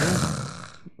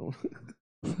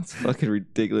 That's fucking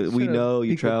ridiculous. We Shut up. know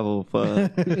you Pico. travel.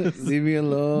 Fuck. Leave me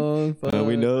alone.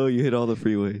 We know you hit all the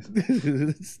freeways.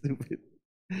 Stupid.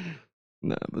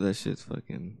 Nah, but that shit's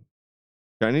fucking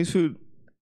Chinese food.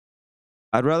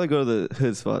 I'd rather go to the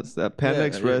hood spots. That Panda Yeah,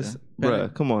 Express, yeah. bruh, Panda-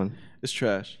 come on. It's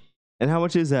trash. And how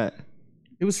much is that?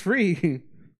 It was free.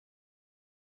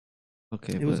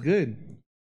 Okay, It was but good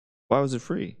why was it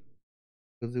free?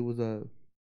 because it was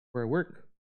where I work.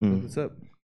 Mm. What's up?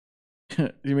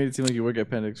 You made it seem like you work at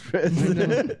Panda Express. I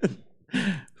know.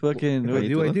 Fucking. What Ate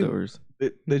do the I do? leftovers.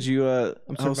 Did you? I'm I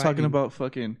was talking surviving. about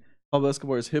fucking Pablo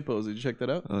Escobar's hippos. Did you check that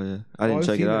out? Oh yeah, I didn't I've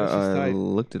check seen it it. out. It's just I tight.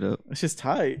 looked it up. It's just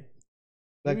tight.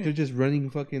 Like they're just running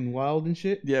fucking wild and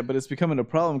shit. Yeah, but it's becoming a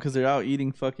problem because they're out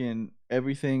eating fucking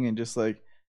everything and just like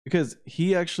because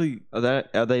he actually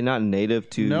Are they not native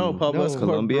to? no Pablo No. Escobar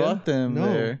Colombia? brought them No.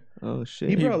 there Oh shit.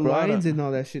 He He brought brought lions a- and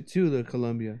all that shit too to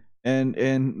Colombia. and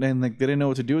like they didn't know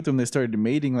what to do with them. They started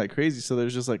mating like crazy, so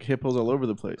there's just like hippos all over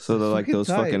the place. So they're like Fucking those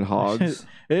tight. fucking hogs.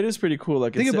 It is pretty cool.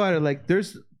 Like Think it's, about it. Like there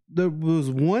was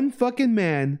one fucking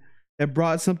man that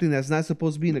brought something that's not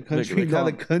supposed to be in the country. they call Now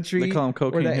the them- country they call them or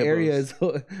cocaine that hippos. area is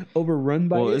overrun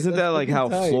by Well, it. isn't That's that like fucking how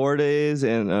tight. Florida is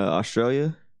and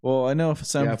Australia? Well, I know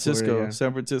San Yeah, Francisco, Florida, yeah.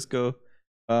 San Francisco,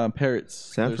 parrots.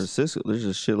 San There's- Francisco, there's a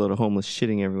shitload of homeless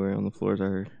shitting everywhere on the floors. I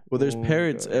heard. Well, there's Oh,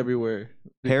 parrots God. everywhere.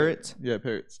 Parrots? Yeah,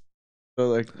 parrots. So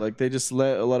like they just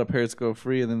let a lot of parrots go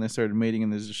free, and then they started mating,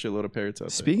 and there's a shitload of parrots out there.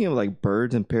 Speaking of like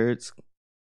birds and parrots,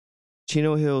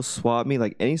 Chino Hill swap meet,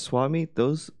 like any swap meet,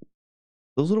 those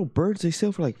little birds they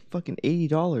sell for like fucking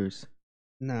 $80.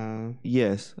 Nah.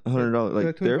 Yes, $100. They're Like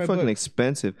like they're 25 fucking bucks.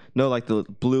 expensive. No, like the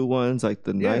blue ones, like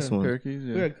the Yeah, nice ones. Parakeets,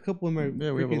 We yeah. got a couple in my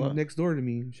Yeah, we have a lot. next door to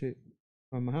me and shit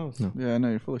on my house. No. Yeah, I know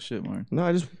you're full of shit, Martin. No,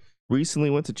 I just recently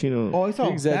went to Chino. Oh, I saw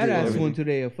a exaggerate badass everything. one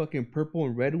today, a fucking purple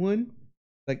and red one,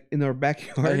 like in our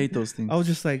backyard. I hate those things. I was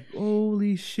just like,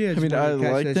 holy shit! I mean, just I wanted to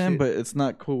catch like that them, shit. but it's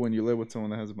not cool when you live with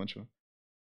someone that has a bunch of.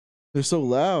 They're so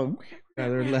loud. yeah,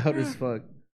 they're loud as fuck.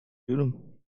 Shoot him.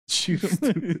 Shoot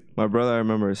him. My brother, I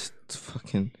remember, is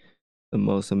fucking the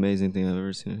most amazing thing I've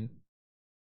ever seen.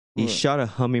 He What? shot a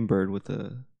hummingbird with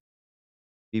a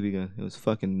BB gun. It was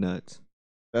fucking nuts.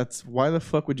 That's why the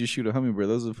fuck would you shoot a hummingbird?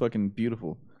 Those are fucking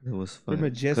beautiful. It was They're fun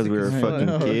majestic because we were as fucking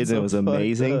fuck. kids, No, and it it's was so fucked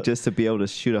amazing up. just to be able to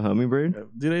shoot a hummingbird.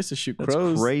 Dude, I used to shoot That's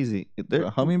crows. crazy. They're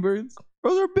Hummingbirds?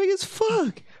 Crows are big as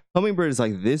fuck. Hummingbird is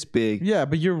like this big. Yeah,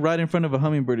 but you're right in front of a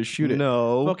hummingbird to shoot it.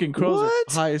 No, Fucking crows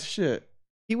What? are high as shit.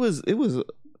 It was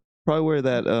probably where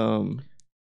that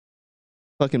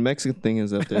fucking Mexican thing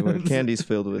is up there, where candy's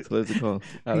filled with. What is it called?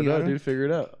 I don't know, Pinata? dude. Figure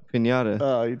it out. Pinata.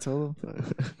 Oh, you told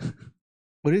him?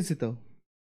 What is it though?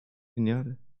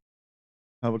 Pinata.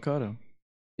 Avocado.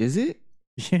 Is it?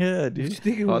 Yeah, What you dude.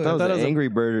 think it Oh, I was? thought it thought was it was an a- angry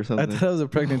bird or I something. thought it was a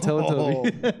pregnant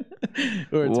Teletubby.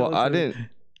 Or a Well, I Teletubby. didn't.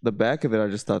 The back of it, I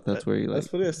just thought that's where you like. That's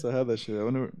funny. I still have that shit. I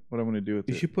wonder what I'm gonna do with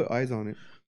You it. should put eyes on it.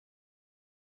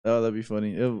 Oh, that'd be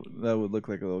funny. That would look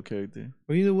like a little character.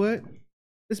 Well, you know what?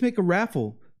 Let's make a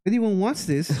raffle. If anyone wants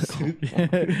this,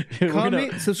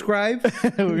 comment, subscribe.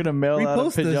 We're gonna mail out a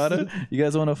Repost this. pinata. You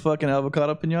guys want a fucking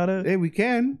avocado pinata? Hey, we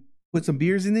can put some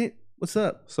beers in it. What's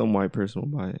up? Some white person will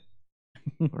buy it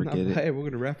or Not get it bad. We're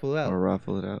gonna raffle it out. or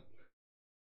raffle it out.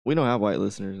 We don't have white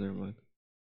listeners. Never mind.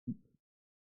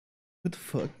 What the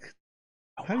fuck?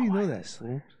 How do you know that,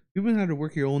 fool? You even had to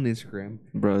work your own Instagram.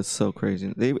 Bro, it's so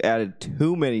crazy. They added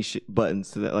too many buttons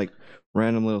to that, like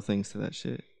random little things to that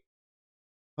shit.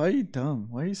 Why are you dumb?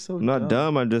 Why are you so I'm not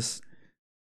dumb. I'm just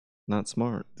not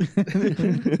smart.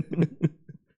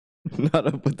 Not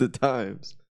up with the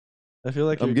times. I feel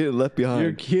like I'm getting left behind.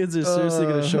 your kids are seriously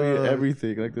gonna show you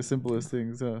everything, like the simplest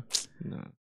things, huh? Nah.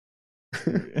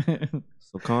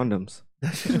 So condoms.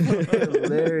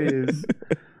 Hilarious.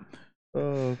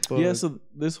 Oh, fuck. Yeah, so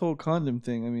this whole condom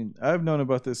thing, I mean, I've known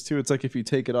about this too. It's like if you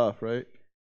take it off, right?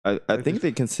 I think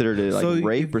they considered it like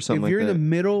rape or something if you're like in that. the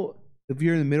middle, if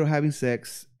you're in the middle having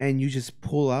sex and you just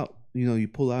pull out, you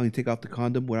pull out and you take off the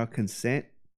condom without consent,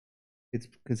 it's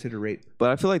considered rape. But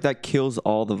I feel like that kills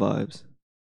all the vibes.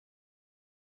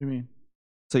 What do you mean?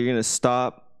 So you're gonna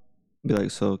stop, be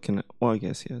like, so can I? Well, I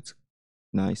guess yeah, it's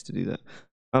nice to do that.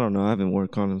 I don't know. I haven't worn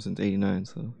condoms since '89,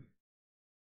 so.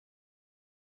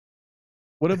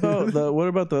 What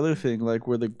about the other thing, like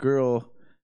where the girl Pokes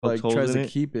like holes tries in to it?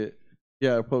 keep it?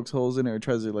 Yeah, pokes holes in it or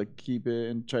tries to like keep it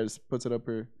and puts it up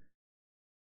her.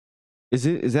 Is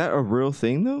that a real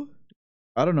thing though?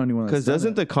 I don't know anyone. Because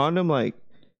doesn't the condom like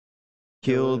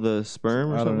kill the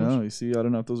sperm or I don't something? know. You see, I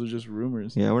don't know if those are just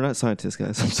rumors. Yeah, we're not scientists,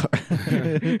 guys. I'm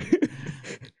sorry.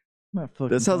 Not fucking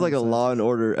That sounds like a science. Law and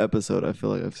Order episode. I feel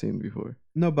like I've seen before.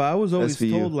 No, but I was always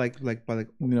SVU. told by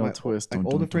my twist. like Dun,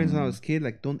 older dun, friends when I dun. was a kid,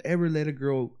 like don't ever let a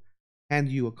girl hand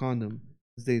you a condom.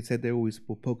 'Cause they said they always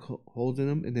will poke holes in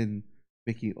them and then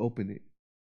make you open it.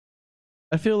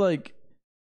 I feel like.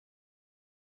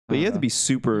 But you have to be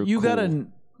super. You cool. gotta.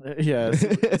 Yeah,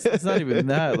 it's not even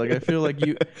that. Like I feel like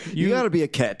you gotta be a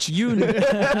catch. you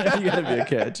gotta be a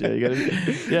catch. Yeah, you gotta.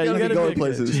 Yeah, you gotta be going a catch.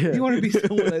 places. Yeah. You want to be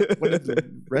someone that for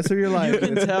the rest of your life.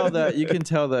 You can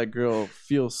tell that girl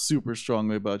feels super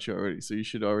strongly about you already. So you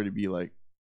should already be like,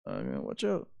 watch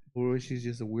out. Or she's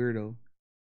just a weirdo.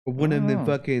 Or one of I them don't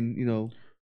know. fucking,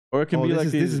 Or it can be this like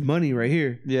is, these. this is money right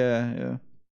here. Yeah, yeah.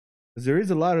 'Cause there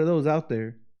is a lot of those out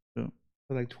there. Yeah.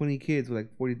 For like 20 kids with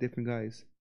like 40 different guys.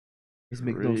 Doesn't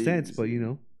make no sense, but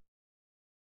Crazy.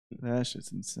 That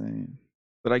shit's insane.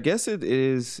 But I guess it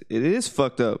is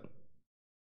fucked up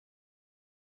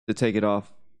to take it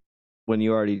off when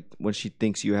she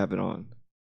thinks you have it on.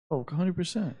 Oh,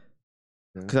 100%.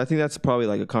 Because I think that's probably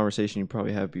like a conversation you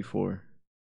probably have before.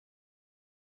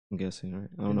 I'm guessing, right?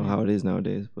 I don't know how it is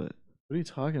nowadays, but What are you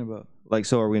talking about? like,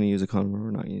 so are we gonna use a condom or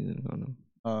we're not using a condom?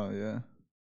 Oh yeah.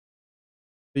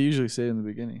 They usually say it in the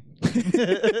beginning.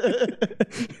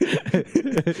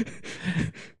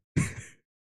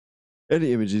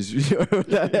 Any images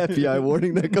that FBI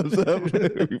warning that comes up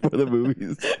before the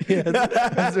movies? Yeah,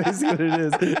 that's basically what it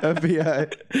is.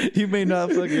 FBI. You may not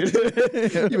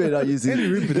fucking. You may not use Any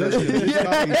these. reproduction.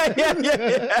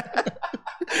 Yeah.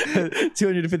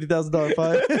 $250,000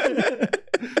 fine.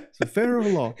 It's a federal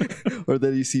law. Or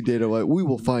then you see Dana White, we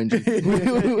will find you.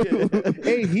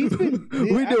 Hey, he's been.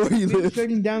 We know where you live.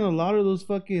 Shutting down a lot of those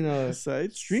fucking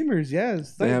Sites? streamers.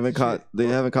 Yes, They haven't caught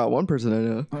one person I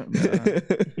know.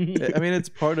 I mean, it's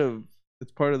part of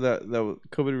that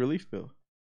COVID relief bill.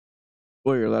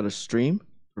 Well, you're allowed to stream?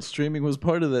 Streaming was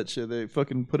part of that shit. They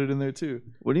fucking put it in there too.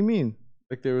 What do you mean?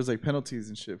 Like there was like penalties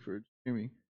and shit for streaming.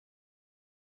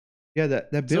 Yeah, that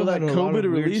So bill that had a lot of COVID weird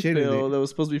relief shit in bill it. that was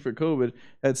supposed to be for COVID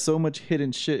had so much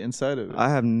hidden shit inside of it. I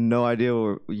have no idea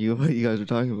what you guys are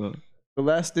talking about. The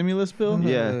last stimulus bill?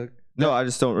 Yeah. No, I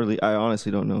just don't really. I honestly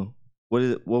don't know.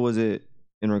 What was it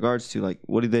in regards to? Like,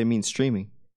 what do they mean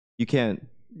streaming? You can't.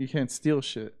 You can't steal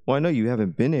shit. Well, I know you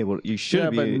haven't been able. You should Yeah,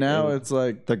 be. but now able- it's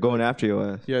like they're going after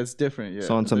your ass. yeah, it's different. Yeah,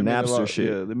 So on some They made it a Napster shit.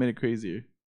 Yeah, they made it crazier.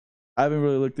 I haven't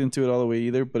really looked into it all the way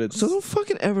either, but it's So don't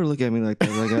fucking ever look at me like that.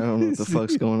 Like I don't know what the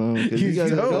fuck's going on. 'Cause you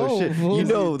guys don't, know shit. fool. You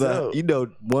know You that. don't. You know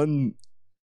one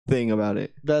thing about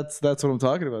it. that's what I'm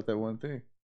talking about. That one thing.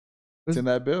 It's in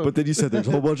that bill. But then you said there's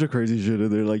a whole bunch of crazy shit in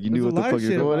there. Like you There's knew a what the lot of fuck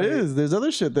shit you're well, doing. it about it. is. There's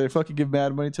other shit. They fucking give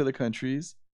mad money to other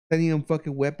countries. Sending them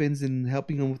fucking weapons and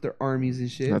helping them with their armies and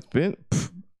shit. I've been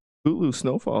Hulu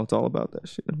Snowfall. It's all about that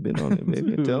shit. I've been on it,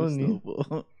 baby. I'm telling you.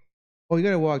 Snowball. Oh, you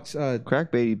gotta watch.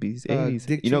 Crack babies, 80s.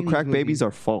 Dick You know, Cheney's crack movie. babies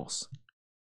are false.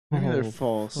 They're Oh,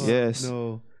 false. fuck, Yes.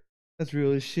 No, that's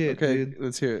real as shit, Okay, dude.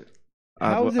 let's hear it.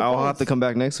 How is it I'll have false? to come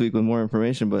back next week with more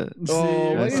information, but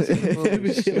Oh, why See, you say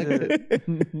stupid shit like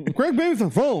that? Crack babies are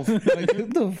false. Like,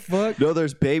 what the fuck? no,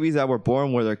 there's babies that were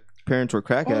born where their parents were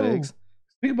crack addicts.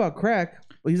 Speak about crack.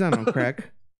 Well, he's not on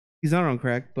crack. He's not on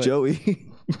crack, but Joey,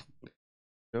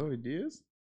 Joey Diaz?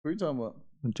 What are you talking about?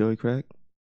 Joey Crack.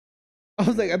 I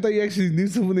was like, I thought you actually knew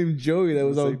someone named Joey that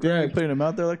was on like, damn, you crack. putting him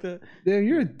out there like that? Damn,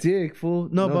 you're a dick, fool.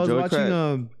 No, No, but I was Joey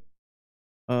watching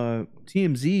Crack.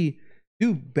 TMZ.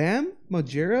 Dude, Bam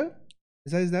Margera.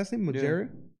 Is that his last name? Yeah. Margera?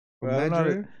 Or Well, I don't know how to-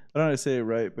 Margera? I don't know how to say it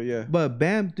right, but yeah. But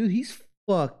Bam, dude, he's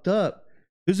fucked up.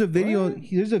 There's a video. What?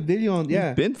 There's a video on. Yeah.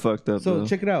 He's been fucked up. So though.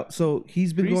 check it out. So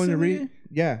he's been going to Recently?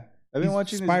 Yeah. I've been He's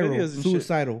watching Spiral, his videos and shit.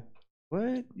 suicidal.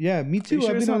 What? Yeah, me Are too. you sure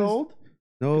I've it's been not on his- old?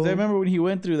 No, Because I remember when he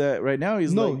went through that. Right now,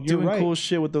 he's No, like you're doing right. cool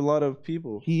shit with a lot of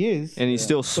people. he is and he's Yeah.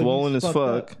 still But he's swollen as fucked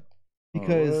fuck. up.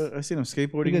 because Oh, what? I seen him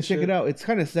skateboarding. because and check shit. it out. It's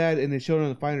kind of sad, and they showed it on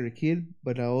the Finder the Kid,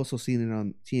 but I also seen it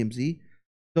on TMZ.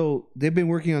 So they've been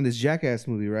working on this Jackass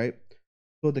movie, right?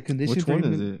 So the condition Which for one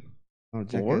him is to- it? Oh,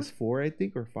 Jackass 4, I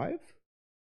think, or 5.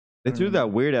 They threw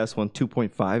that weird ass one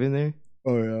 2.5 in there.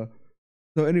 Oh yeah.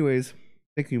 So, anyways,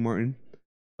 thank you, Martin.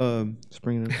 Just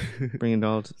bringing it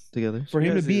all together. For him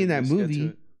to Yes, be in that let's get to movie,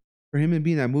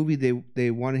 it. they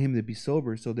wanted him to be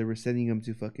sober, so they were sending him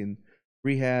to fucking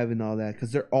rehab and all that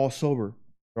because they're all sober.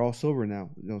 They're all sober now.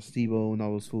 You know, Steve-O and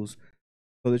all those fools.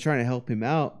 So they're trying to help him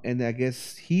out, and I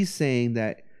guess he's saying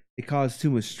that it caused too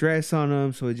much stress on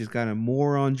him, so it just got him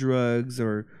more on drugs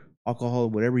or alcohol,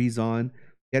 whatever he's on.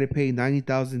 He had to pay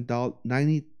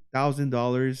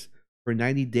 $90,000 for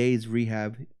 90 days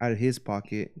rehab out of his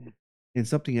pocket, and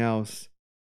something else,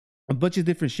 a bunch of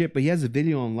different shit. But he has a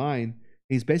video online.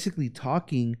 He's basically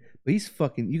talking, but he's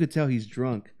fucking. You could tell he's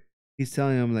drunk. He's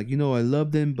telling him like, I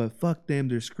love them, but fuck them.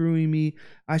 They're screwing me.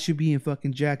 I should be in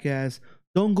fucking Jackass.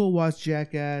 Don't go watch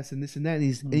Jackass and this and that.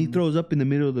 And he throws up in the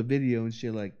middle of the video and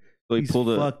shit like. So he he's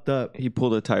pulled fucked up. He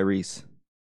pulled a Tyrese.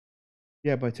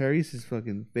 Yeah, but Tyrese is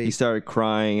fucking fake. He started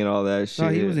crying and all that shit.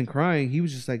 No, he wasn't crying. He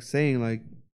was just like saying like,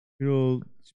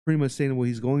 pretty much saying what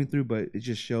he's going through, but it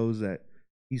just shows that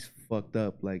he's fucked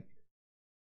up. Like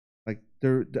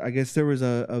there, I guess there was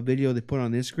a video they put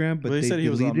on Instagram, but Well, they said he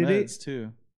was on deleted it. meds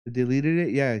too. They deleted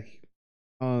it. Yeah.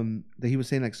 That he was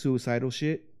saying like suicidal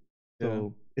shit.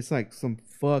 So it's like some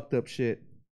fucked up shit.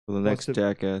 So the next the-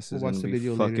 Jackass is we'll watch gonna the be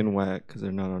video fucking later. whack because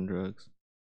they're not on drugs.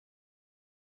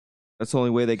 That's the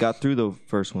only way they got through the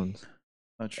first ones.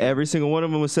 Not true. Every single one of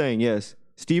them was saying yes.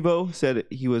 Steve-O said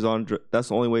he was on. That's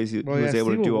the only way he Oh, was yeah, able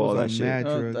to Steve-O do all was that on shit. mad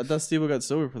I drugs. thought Steve got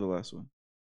sober for the last one.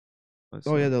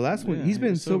 Oh yeah, the last one. Yeah, He's he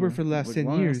been was sober for the last like, 10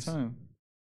 long ass years. time.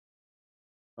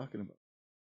 Talking about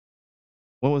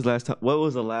When was last time? What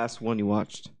was the last one you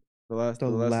watched? the last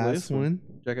Last one.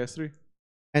 Jackass 3.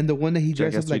 And the one that he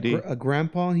dressed Jackass up like 3D. a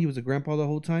grandpa. He was a grandpa the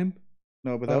whole time.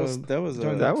 No, but that was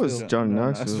Johnny That was Knoxville. Johnny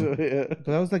Knoxville. Yeah. But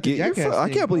that was like a You're Jackass I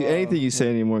thing. can't believe anything you say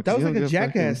anymore. That 'cause was you like a don't give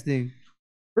Jackass thing.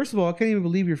 First of all, I can't even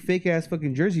believe your fake ass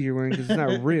fucking jersey you're wearing because it's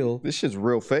not real. This shit's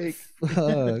real fake.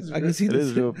 I can see It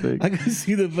is real fake. I can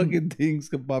see the fucking things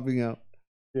popping out.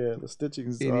 Yeah, the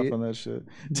stitching's Idiot. off on that shit.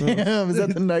 Damn, is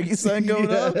that the Nike sign going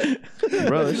Yeah. up?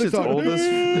 Bro, this shit's old as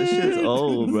this shit's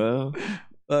old, bro.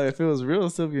 If it was real,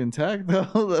 it'd still be intact though.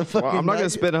 The fucking Well, I'm not gonna Nike-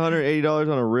 spend $180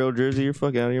 on a real jersey. You're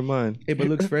fucking out of your mind. Hey, but it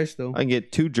looks fresh though. I can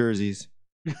get 2 jerseys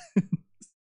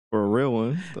for a real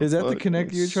one. Is that the fuck?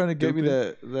 connector you're trying to give me?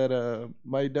 Stupid. That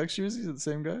Mighty Ducks shoes? Is it the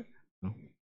same guy? No.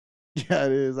 Yeah,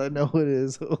 it is. I know it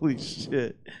is. Holy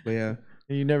shit! But yeah,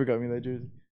 And you never got me that jersey.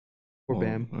 poor Oh,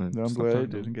 Bam. No, I'm stop glad I talking.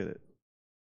 didn't get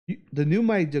it. The new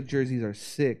Mighty Duck jerseys are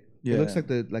sick. It looks Yeah. like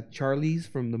the Charlie's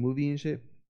from the movie and shit.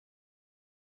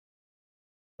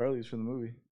 Charlie's from the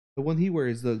movie. The one he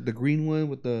wears, the green one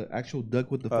with the actual duck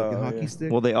with the fucking Oh, hockey yeah.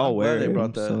 stick. Well, they all I'm glad wear they it,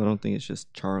 brought that. so I don't think it's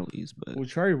just Charlie's. But Well,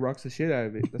 Charlie rocks the shit out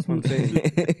of it. That's what I'm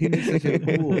saying. He makes that shit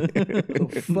cool.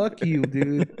 So fuck you,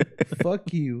 dude.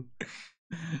 Fuck you.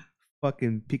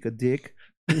 Fucking pick a dick.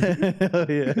 Oh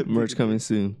yeah, Merch coming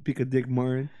soon. Pick a Dick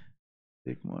Martin.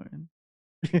 Dick Martin.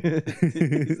 He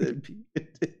said Pika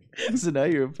Dick. So now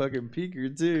you're a fucking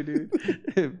peeker too,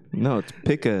 dude. No, it's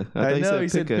Pika. I thought I know you he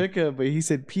said Pika. Pika, but he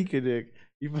said Pika Dick.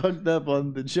 You fucked up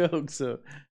on the joke, so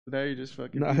now you're just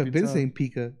fucking. No, I've been saying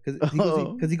Pika because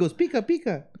Oh. he goes Pika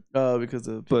Pika. Oh, because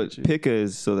of But Pikachu. Pika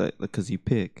is so that because you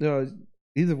pick. No,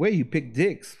 either way you pick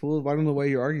dicks. Fool. I don't know why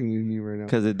you're arguing with me right now.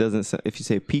 Because it doesn't. If you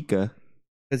say Pika,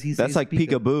 Because he that's says like Pika.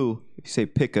 peekaboo. If you say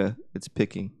Pika, it's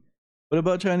picking. What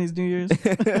about Chinese New Year's?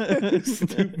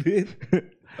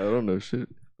 Stupid. I don't know shit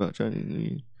about Chinese New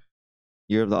Year.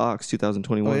 Year of the Ox,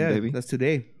 2021, Oh yeah, baby. that's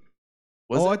today.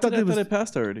 Was Oh, I I thought thought it was- it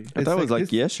passed already. I thought it was like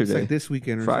this, yesterday. It's like this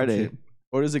weekend or Friday. some shit.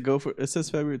 Or does it go for? It says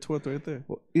February 12th right there.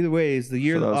 Well, either way, it's the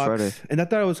year So of the that ox, was Friday. and I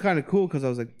thought it was kind of cool because I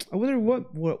was like, I wonder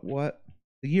what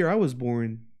the year I was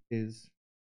born is.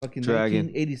 Fucking Dragon.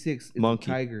 1986. It's Monkey.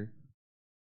 A tiger.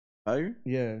 Tiger?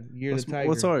 Yeah, year What's, of the tiger.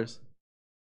 what's ours?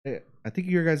 Yeah, I think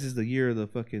your guys is the year of the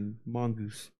fucking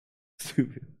mongoose.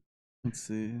 Stupid Let's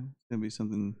see. It's gonna be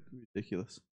something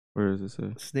ridiculous. Where does it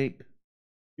say? snake.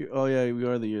 Oh yeah, we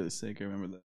are the year of the snake. I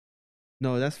remember that.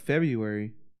 No, that's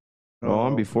February. Oh,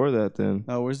 I'm before that then.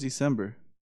 Oh, where's December?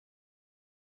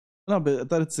 No, but I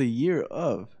thought it's a year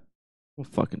of. A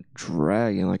fucking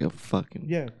dragon, like a fucking.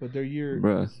 Yeah, but their year.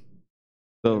 Bruh. is-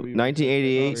 So Yeah, we-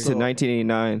 1988 So- to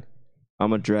 1989,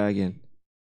 I'm a dragon.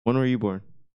 When were you born?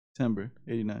 September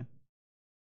 89.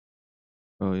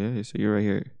 Oh yeah, so you're right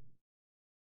here.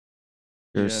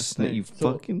 You're a Yeah, snake. snake. You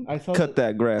So, fucking I saw cut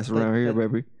that grass around here,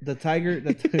 baby. The tiger.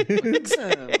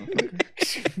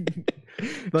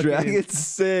 Dragon's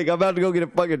sick. I'm about to go get a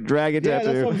fucking dragon Yeah, that's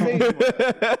tattoo.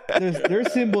 what I'm saying. Their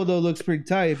symbol though looks pretty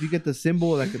tight. If you get the symbol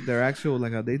like their actual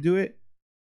like how they do it,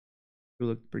 it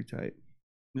looks pretty tight.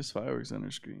 There's fireworks on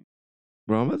our screen.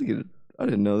 Bro, I'm about to get. I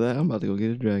didn't know that. I'm about to go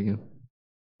get a dragon.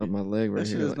 Up my leg right That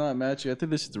shit here. does not match you. I think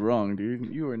this shit's wrong,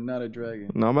 dude. You are not a dragon.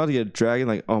 No, I'm about to get a dragon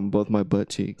like on both my butt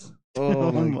cheeks,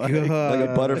 Oh my my god! like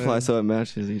a butterfly, so it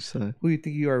matches each side. Who you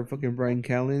think you are, fucking Brian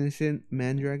Callen and shit,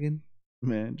 man dragon?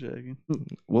 Man, dragon.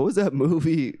 What was that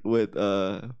movie with?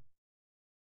 They're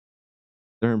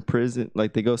in prison.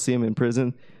 Like they go see him in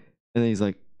prison, and then he's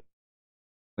like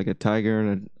a tiger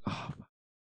and a. Oh,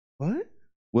 What?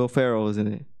 Will Ferrell is in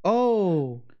it.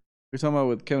 Oh, You're talking about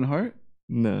with Kevin Hart?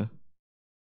 No,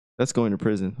 that's going to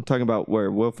prison. I'm talking about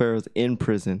where Will Ferrell's in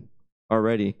prison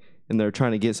already, and they're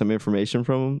trying to get some information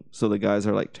from him. So the guys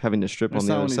are like having to strip on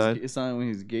the other side. It's not when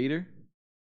he's Gator.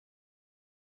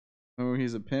 Remember when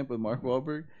he's a pimp with Mark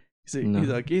Wahlberg? He's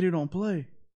like, Gator don't play.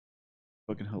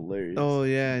 Fucking hilarious. oh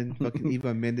yeah, and fucking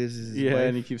Eva Mendes is his yeah, wife.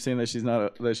 and he keeps saying that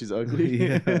she's ugly.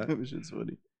 Yeah. Which is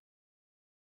funny.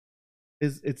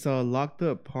 It's locked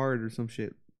up hard or some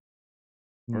shit.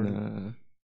 Nah,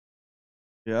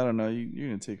 Yeah, I don't know. You're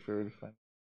gonna take forever to find.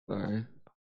 sorry.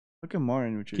 Look at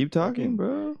Martin. With your Keep talking, fucking-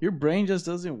 bro. Your brain just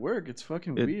doesn't work. It's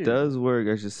fucking It weird. does work.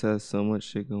 I just have so much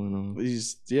shit going on.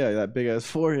 Yeah, that big ass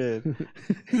forehead.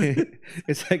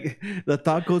 It's like the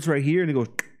thought goes right here and it goes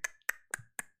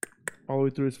all the way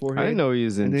through his forehead. I didn't know he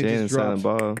was in And then Jay and just Silent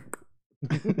Bob.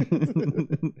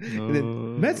 And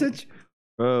then, message.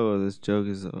 Bro, this joke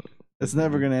is. It's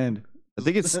never gonna end. I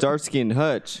think it's Starsky and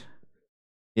Hutch.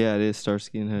 Yeah, it is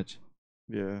Starsky and Hutch.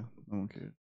 Yeah, no one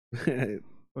cares.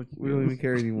 We don't even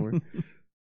care anymore.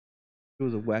 It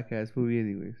was a whack ass movie,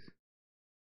 anyways.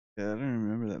 Yeah, I don't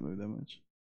remember that movie that much.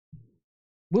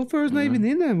 Will Ferrell's not Yeah. even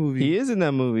in that movie. He is in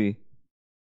that movie.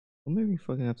 Well, maybe you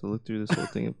fucking have to look through this whole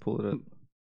thing and pull it up.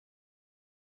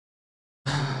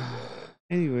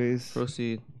 Anyways,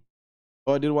 Proceed.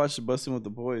 Oh, I did watch Bustin' with the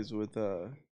Boys with it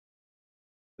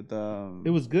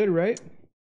was good, right?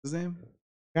 his name?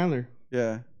 Chandler.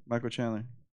 Yeah, Michael Chandler.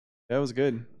 That was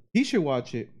good. He should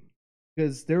watch it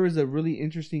because there was a really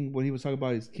interesting when he was talking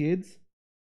about his kids.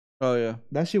 Oh yeah.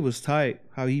 That shit was tight.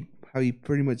 How he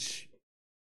pretty much.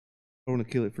 I don't want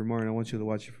to kill it for Martin. I want you to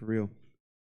watch it for real.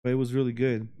 But it was really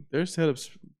good. Their setup's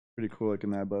pretty cool, like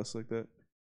in that bus like that.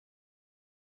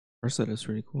 Our setup's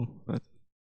pretty cool.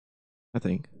 I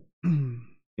think. Getting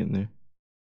there.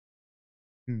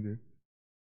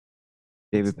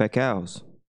 David Peckows.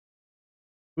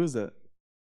 Who is that?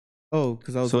 Oh,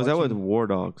 because I was. So is that with watching- War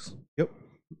Dogs? Yep.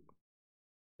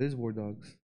 There's War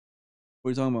Dogs. What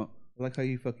are you talking about? I like how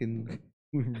you fucking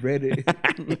read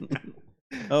it.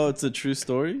 Oh, it's a true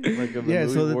story? Like of the Yeah,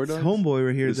 movie so War that's Dogs? homeboy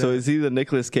right here. So that- is he the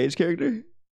Nicolas Cage character?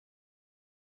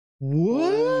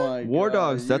 what? Oh my War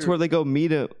God, Dogs. That's where they go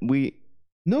meet him.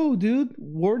 No, dude.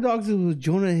 War Dogs is with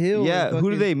Jonah Hill. Yeah. and Who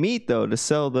do fucking- they meet though to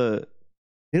sell the?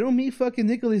 They don't meet fucking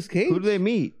Nicolas Cage. Who do they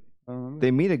meet? I don't remember.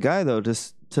 They meet a guy though,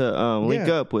 just to link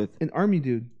Yeah. up with. An army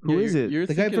dude. Who is it? You're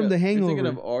The guy thinking from of- The You're thinking Hangover.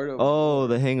 of Art of Oh, War.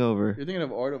 The Hangover. You're thinking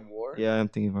of Art of War. Yeah, I'm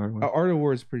thinking of Art of War. Art of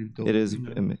War is pretty dope. It is,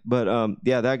 Yeah. but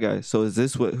yeah, that guy. So is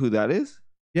this who that is?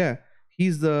 Yeah,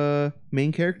 he's the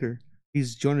main character.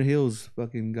 He's Jonah Hill's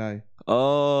fucking guy.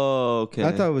 Oh, okay.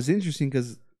 I thought it was interesting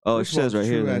because it says right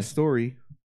here. That then. story.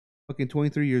 Fucking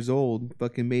 23 years old.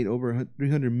 Fucking made over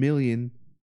 300 million.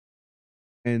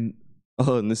 And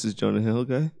Oh, and this is Jonah Hill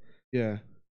guy. yeah,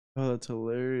 Oh, that's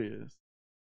hilarious.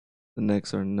 The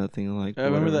necks are nothing like. I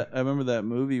remember whatever. that. I remember that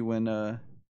movie when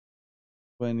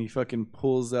he fucking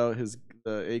pulls out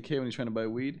the AK when he's trying to buy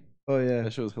weed. oh yeah,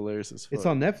 That show was hilarious as fuck. it's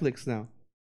on Netflix now.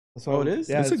 That's Oh, all- it is?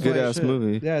 Yeah, That's a that's good why- ass shit.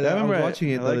 movie. Yeah, Yeah, I was watching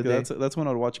it I the like other that. day. That's one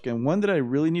I'd watch again. One that I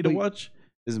really need to Wait. watch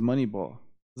is Moneyball.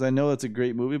 Because I know that's a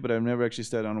great movie, but I've never actually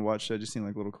sat down and watched it. I just seen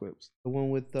like little clips. The one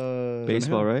with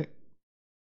Baseball, right?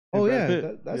 Oh Brad yeah,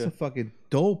 Pitt. that's Yeah. a fucking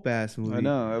dope ass movie. I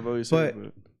know. I've always said But-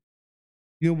 it.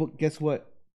 You know what? Guess what?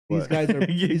 These What? guys are.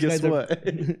 These Guess guys what?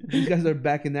 are. These guys are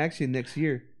back in action next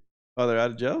year. Oh, they're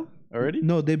out of jail already?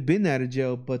 No, they've been out of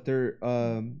jail, but their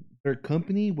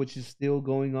company, which is still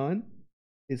going on,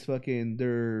 is fucking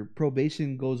their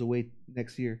probation goes away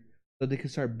next year, so they can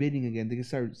start bidding again. They can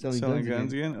start selling guns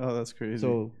again. again? Oh, that's crazy.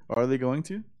 So Are they going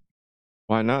to?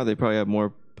 Why not? They probably have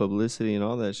more publicity and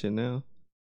all that shit now.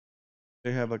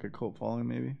 They have like a cult following,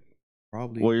 maybe.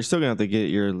 probably Well, you're still gonna have to get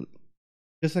your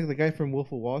just like the guy from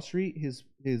Wolf of Wall Street. His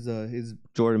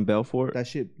Jordan Belfort. that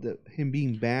shit, him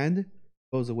being banned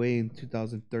goes away in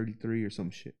 2033 or some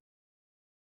shit.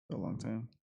 For a long time.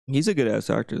 He's a good ass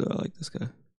actor though. I like this guy. I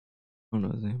don't know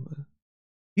his name, but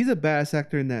He's a badass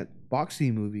actor in that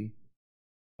boxing movie.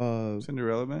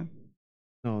 Cinderella Man.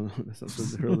 No, that's not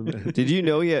Cinderella Man. did you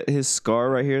know he had his scar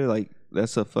right here? Like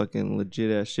that's a fucking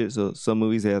legit ass shit. So some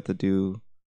movies they have to do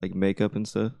like makeup and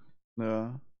stuff.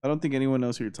 No, I don't think anyone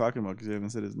knows who you're talking about because you haven't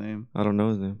said his name. I don't know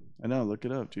his name. I know. Look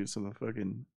it up, dude. So the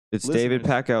fucking It's Listeners. David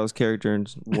Pacquiao's character in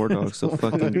War Dogs. So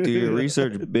fucking do your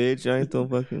research, bitch. I ain't no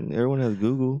fucking. Everyone has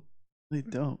Google. they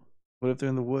don't. What if they're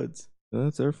in the woods?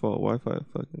 That's their fault. Wi-Fi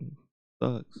fucking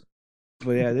sucks.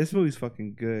 But yeah, this movie's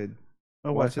fucking good. My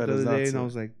I wife watched it had the his other day outside. and I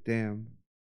was like, damn.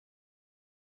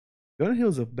 Jonah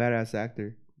Hill's a badass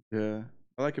actor. Yeah,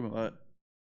 I like him a lot.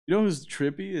 You know who's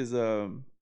trippy is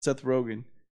Seth Rogen.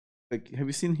 Like, have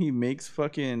you seen he makes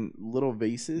fucking little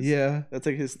vases? Yeah. that's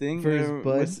like his thing For his Remember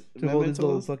butt with to hold his little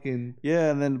mementos? fucking.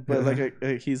 Yeah, and then but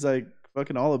like he's like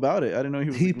fucking all about it. I didn't know he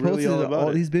was He like, really posted all it about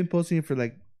it. He's been posting it for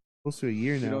like close to a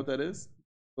year now. You know what that is?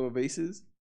 Little vases.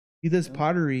 He does Yeah.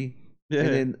 pottery. Yeah, And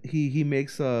then he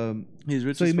makes he's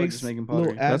rich so as he fuck makes just making little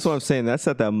pottery. That's what I'm saying. That's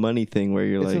not that money thing where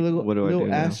you're it's like, a little, what do I little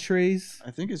do now? ashtrays.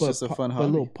 I think it's but just a fun But hobby.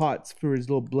 little pots for his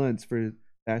little blunts for his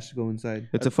ash to go inside.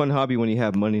 It's a fun hobby when you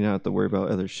have money, not have to worry about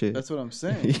other shit. That's what I'm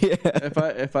saying. yeah. if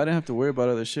I didn't have to worry about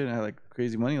other shit and I had like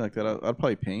crazy money like that, I'd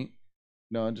probably paint.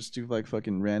 No, I'd just do like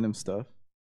fucking random stuff.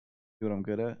 Do what I'm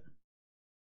good at.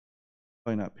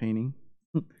 Probably not painting.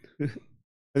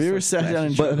 Have you ever sat down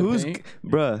and But tried to who's, paint?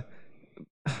 bruh?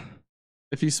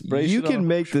 If you spray You shit on can a-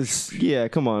 make this. Yeah,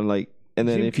 come on, like, and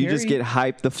then Jim if you just Carrey- get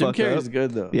hyped the Jim fuck Carrey's up,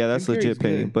 good though. yeah, that's Jim Carrey's legit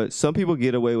painting. good. But some people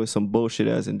get away with some bullshit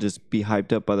as and just be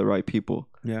hyped up by the right people.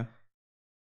 Yeah.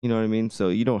 You know what I mean? So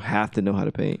you don't have to know how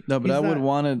to paint. No, but He's I would not-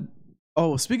 want to.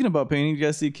 Oh, speaking about painting, you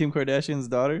guys see Kim Kardashian's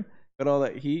daughter got all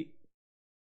that heat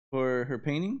for her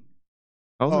painting?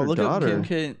 How's Oh, her look daughter? at Kim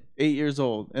K, 8 years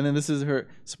old, and then this is her.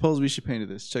 Suppose we should paint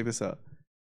this. Check this out.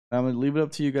 I'm gonna leave it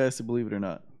up to you guys to believe it or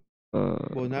not.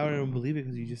 Well, now I don't believe it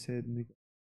because you just said.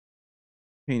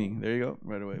 Painting. There you go.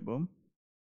 Right away. Boom.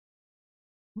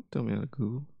 Tell me how to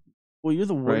Google. Well, you're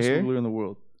the worst here? Googler in the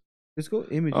world, Just go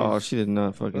images. Oh, she did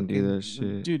not fucking do Fucking that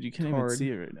shit. dude. You can't even Hard. see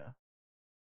it right now.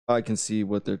 I can see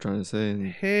what they're trying to say. And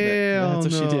Hell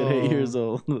That's what she did. 8 years no.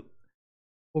 old.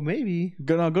 Well, maybe.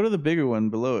 Go to the bigger one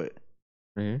below it.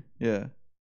 right here. Yeah.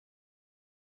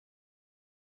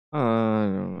 I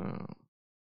don't know.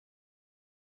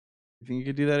 You think you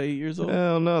could do that at 8 years old?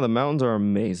 Hell no, the mountains are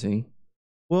amazing.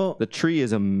 Well, The tree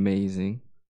is amazing.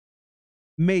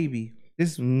 maybe.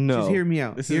 Just No. hear me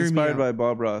out. This hear is me inspired out. by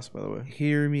Bob Ross, by the way.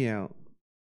 Hear me out.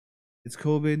 It's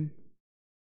COVID.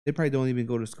 They probably don't even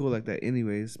go to school like that,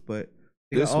 anyways. But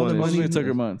they This got all one the is- money. Mostly it took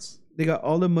her months. They got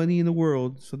all the money in the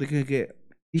world, so they can get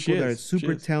people that are is, she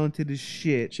super is. talented as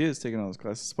shit. She is taking all those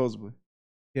classes, supposedly.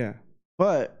 Yeah.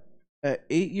 But at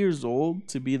 8 years old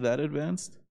to be that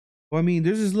advanced, Well, I mean,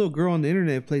 there's this little girl on the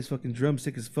internet that plays fucking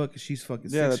drumstick as fuck, and she's fucking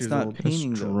Yeah, 6 that's years not old. That's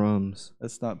painting, though. drums.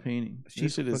 that's not painting. This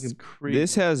She's shit is fucking- crazy.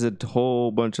 This has a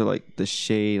whole bunch of like the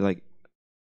shade, like,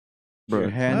 Your bro.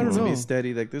 hand I needs don't to be know.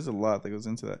 steady. Like, there's a lot that goes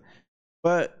into that.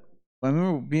 But I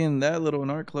remember being that little in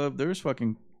art club. There was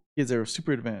fucking kids are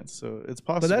super advanced, so it's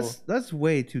But possible. that's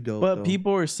way too dope. But though.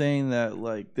 people are saying that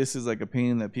like this is like a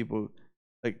painting that people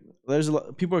like. There's a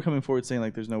lot. People are coming forward saying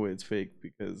like there's no way it's fake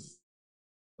because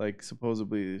like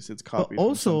supposedly it's But copied.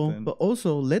 from something.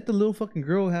 also, let the little fucking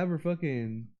girl have her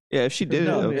fucking. Yeah, if she did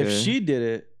no, it, okay. if she did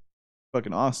it,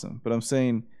 fucking awesome. But I'm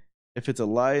saying if it's a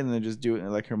lie and they just do it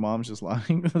like her mom's just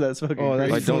lying, that's fucking Oh, that's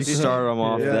crazy. like, don't fucking- start them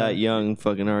off Yeah. that young,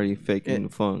 fucking already faking the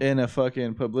funk. in a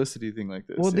fucking publicity thing like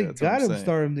this. Well, they Yeah, that's what I'm got him saying.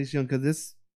 start him this young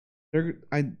because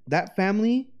that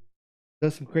family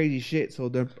does some crazy shit. So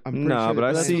I'm pretty Nah, sure but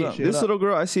I they're see planning shit. this little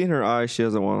girl. I see in her eyes, she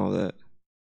doesn't want all that.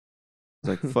 It's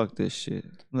like fuck this shit.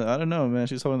 No, I don't know, man.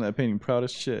 She's holding that painting proud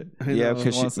as shit. I Yeah, know.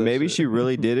 because wants that maybe shit. she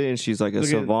really did it, and she's like a Look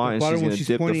at the savant, and bottom she's when gonna she's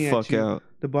dip the pointing at fuck you. out.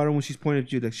 The bottom when she's pointing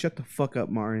at you, like shut the fuck up,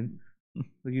 Martin.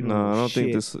 Like, you No, know I don't think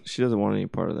shit. this. She doesn't want any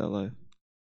part of that life.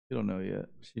 You don't know yet.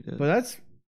 She does. But that's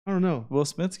I don't know. Will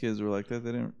Smith's kids were like that.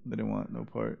 They didn't want no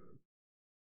part.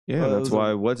 Yeah, Well, it that's was why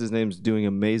a- what's his name's doing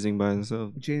amazing by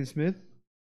himself. Jaden Smith,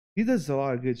 he does a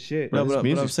lot of good shit. Bro, No, his but I'm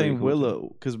music's saying pretty cool, too.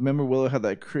 Willow, because remember Willow had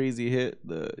that crazy hit,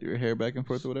 your hair back and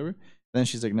forth or whatever. Then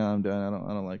she's like, "No, I'm done.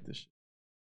 I don't like this." Shit.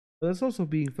 But that's also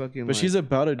being fucking. But she's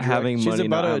about to direct, Having she's money,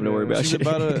 about not having to worry about she's shit.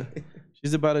 about to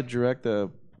she's about to direct a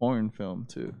porn film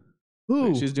too. who?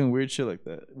 Like, she's doing weird shit like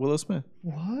that. Willow Smith.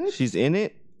 What? She's in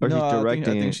it, or No, she's directing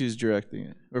I think it. she's directing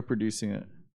it or producing it.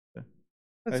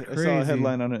 That's I crazy. saw a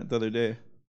headline on it the other day.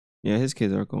 Yeah, his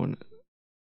kids are going.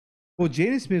 Well,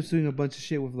 Jaden Smith's doing a bunch of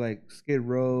shit with like Skid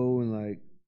Row and like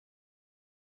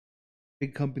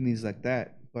big companies like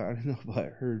that. But I don't know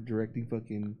about her directing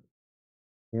fucking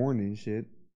porn and shit.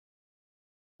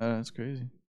 That's crazy.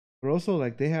 But also,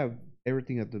 like, they have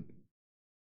everything at the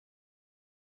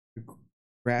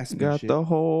grasp. and Got shit. the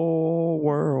whole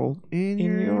world in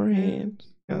in your hands. hands.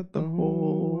 Got the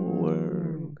whole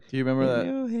world. Do you remember in that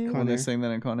your hands. when Con they Air? sang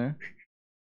that in Con Air?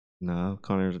 No,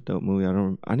 Connor's a dope movie.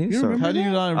 I need to You start remember How do you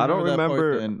not remember I don't that part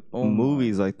remember then? Oh my.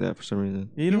 movies like that for some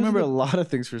reason. You He don't was in remember the- a lot of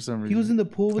things for some reason. He was in the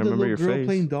pool with I the remember little your girl face.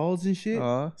 playing dolls and shit.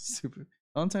 Super.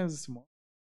 Valentine's is small.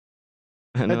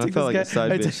 I know, I took felt like a this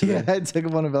side guy, bitch. today. I took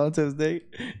him on a Valentine's date,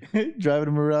 driving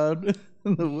him around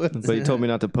in the woods. But he told me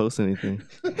not to post anything.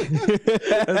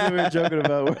 That's what we were joking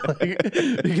about. We're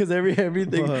like, because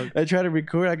everything Fuck. I try to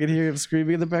record, I could hear him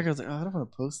screaming in the back. I was like, oh, I don't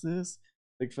want to post this.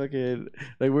 Like fucking,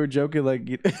 like we're joking. Like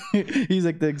he's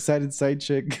like the excited side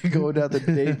chick going out the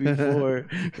day before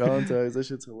Valentine's. That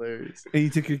shit's hilarious. And you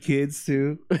took your kids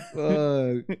too.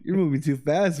 Fuck. You're moving too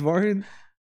fast, Martin.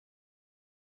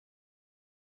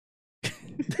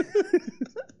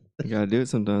 You gotta do it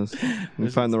sometimes.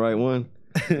 You find the right one.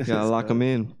 You gotta lock them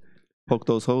in. Poke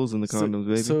those holes in the condoms,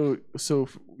 baby. So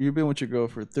you've been with your girl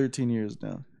for 13 years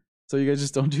now. So you guys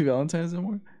just don't do Valentine's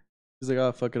anymore? He's like,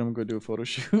 oh fuck it, I'm gonna go do a photo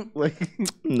shoot. Like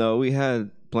No, we had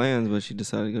plans, but she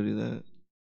decided to go do that.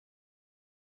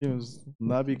 he was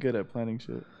not be good at planning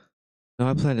shit. No,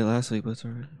 I planned it last week, but it's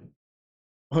alright.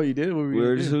 Oh, you did? What were We you were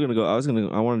gonna just do? gonna go.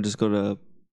 I want to just go to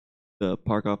the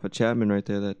park off of Chapman right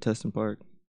there, that Tustin Park.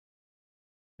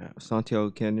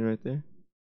 Santiago Canyon right there.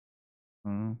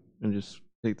 Uh-huh. And just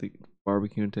take the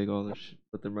barbecue and take all that shit.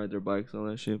 Let them ride their bikes, all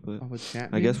that shit. But Off of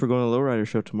Chapman? I guess we're going to the lowrider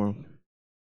show tomorrow.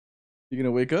 You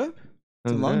gonna wake up? It's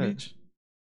How's in Long that? Beach.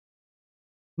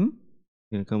 You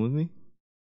gonna come with me?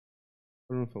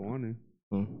 I don't know if I want to.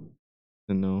 Oh.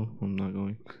 Then no, I'm not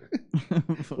going.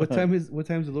 What time's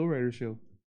the lowrider show?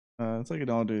 It's like an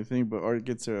all-day thing, but Art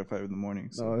gets there at 5 in the morning.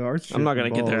 So. I'm not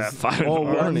gonna get there at 5 in the Oh,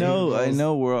 well, I morning.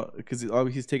 know. We're because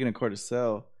he's taking a car to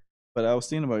sell. But I was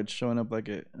thinking about showing up like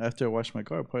after I wash my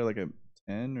car, probably like at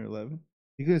 10 or 11.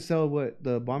 You gonna sell what,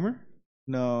 the bomber?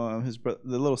 No, his brother,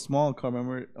 the little small car.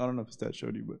 Remember? I don't know if his dad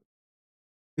showed you, but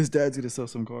his dad's gonna sell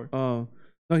some car. Oh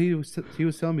no, he was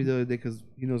telling me the other day because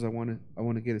he knows I want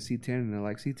to get a C10 and I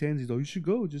like C10s. He's like, you should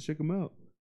go, just check them out.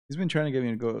 He's been trying to get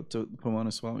me to go to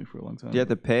Pomona Swami for a long time. Do you have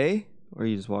to pay, or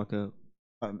you just walk up?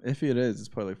 If it is, it's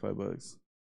probably like $5.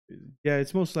 Crazy. Yeah,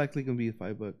 it's most likely gonna be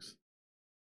 $5.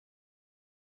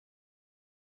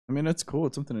 I mean, that's cool.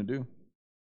 It's something to do.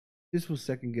 This was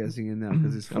second guessing it now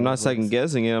because it's. I'm not $5. second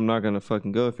guessing it. I'm not gonna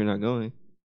fucking go if you're not going.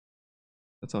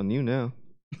 That's on you now.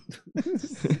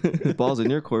 The ball's in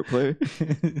your court, player.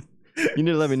 You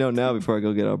need to let me know now before I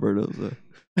go get Alberto's.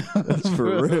 That's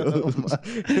for real.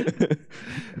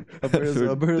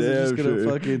 Alberto's just gonna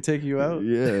fucking take you out.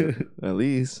 Yeah, at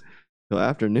least till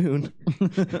afternoon.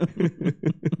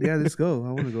 Yeah, let's go.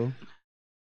 I want to go.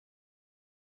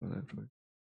 Whatever.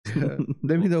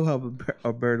 Let me know how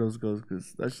Alberto's goes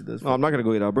because that shit does. Oh, I'm not gonna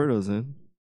go get Alberto's then.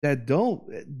 That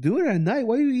don't do it at night.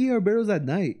 Why do you eat Alberto's at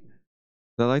night?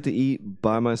 I like to eat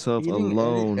by myself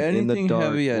alone in the anything dark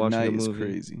heavy at watching night a is movie.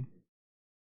 crazy.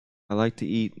 I like to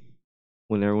eat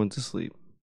when everyone's asleep.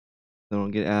 I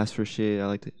don't get asked for shit.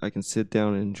 I can sit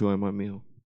down and enjoy my meal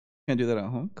Can't do that at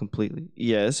home. completely.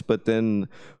 Yes, but then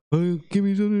give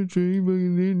me something to drink.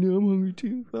 I'm hungry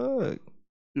too. Fuck.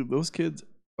 Dude, those kids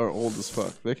are old as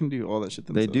fuck. They can do all that shit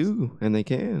They themselves. do, and they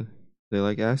can. They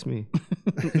like ask me.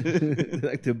 They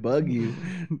like to bug you.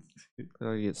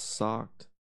 I get socked.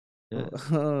 Yes.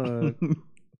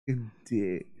 Fucking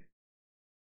dick.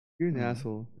 You're an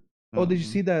asshole. Oh, did you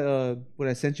see that? What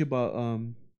I sent you about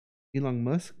Elon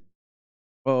Musk?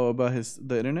 Oh, about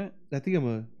the internet? I think I'm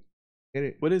gonna get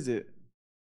it What is it?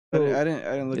 So, I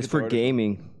didn't look. It's at the for article.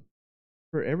 gaming,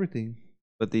 for everything.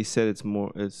 but they said it's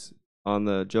on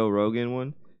the Joe Rogan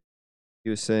one. He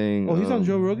was saying, Oh, he's on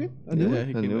Joe Rogan. I knew Yeah, it.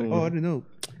 he I came knew back. it. Oh, I didn't know.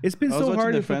 It's been I was so watching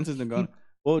hard the to Francis fucking Ngannou. keep-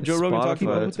 Well, Joe Rogan talked Spotify,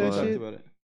 about with that shit? about it.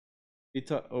 He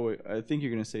talked. Oh wait, I think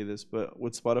you're gonna say this, but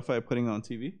with Spotify putting it on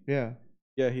TV, Yeah.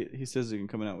 yeah, he says he can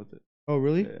coming out with it. Oh,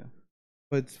 really? Yeah,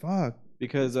 But it's fuck.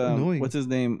 because annoying. what's his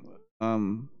name?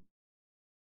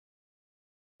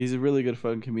 He's a really good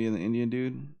fucking comedian, the Indian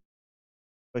dude,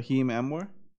 Fahim Anwar.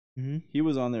 Mm-hmm. He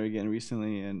was on there again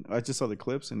recently, and I just saw the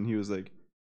clips, and he was like,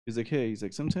 hey,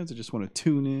 sometimes I just want to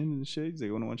tune in and shit. He's like,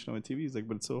 I want to watch it on my TV. He's like,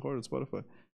 but it's so hard on Spotify.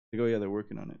 They go, yeah, they're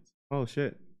working on it. Oh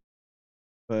shit.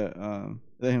 But Joe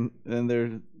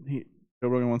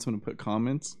Rogan wants him to put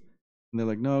comments, and they're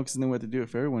like, no, because then we have to do it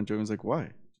for everyone. Joe Rogan's like, why?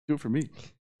 Do it for me.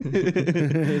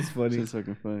 It's funny. It's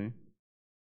fucking funny.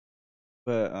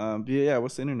 But yeah,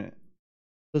 what's the internet?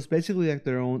 So it's basically like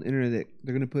their own internet.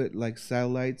 They're gonna put like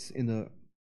satellites in the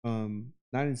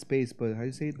not in space, but how do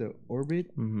you say it? The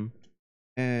orbit, Mm-hmm.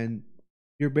 and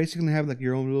you're basically gonna have like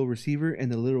your own little receiver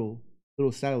and a little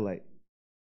satellite.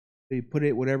 So you put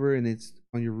it whatever, and it's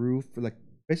on your roof for like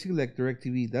basically like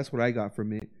DirecTV. That's what I got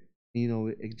from it. And, you know,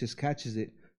 it just catches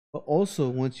it. But also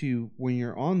when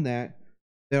you're on that,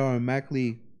 it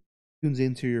automatically tunes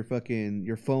into your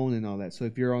phone and all that. So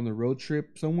if you're on the road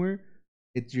trip somewhere,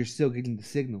 you're still getting the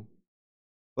signal.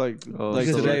 Like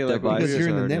because today, like when we because were- you're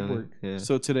in the network. Yeah.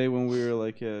 So today when we were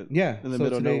like in Yeah, the so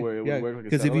middle today- of nowhere, it yeah, would work like a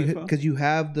because if satellite you phone? because you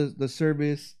have the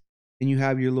service and you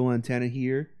have your little antenna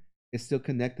here, it's still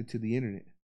connected to the internet.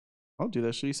 I'll do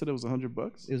that shit. You said it was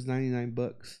 $100 It was $99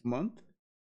 a month.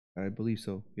 I believe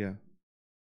so. Yeah.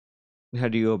 How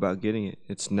do you go about getting it?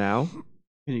 It's now.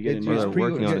 Can you get it It's now? they're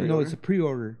working on it. No, it's a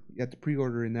pre-order. You have to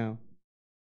pre-order it now.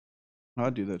 I'll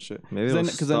do that shit. Maybe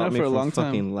Because it'll I stop know me for a from long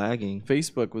fucking time, lagging.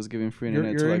 Facebook was giving free Your-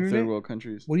 internet your to like internet? third world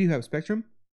countries. What do you have? Spectrum?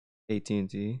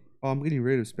 AT&T. Oh, I'm getting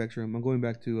rid of Spectrum. I'm going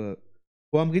back to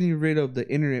I'm getting rid of the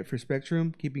internet for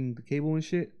Spectrum, keeping the cable and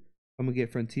shit. I'm gonna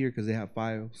get Frontier because they have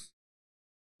Files.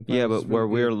 Yeah, Files but is where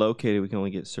really we're good. located, we can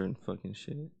only get certain fucking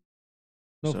shit.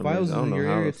 No, For some Files reason. is I don't in know your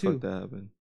how area the fuck too. that happened.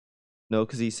 No,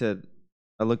 because he said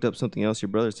I looked up something else your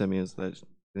brother sent me. Is that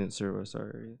didn't serve us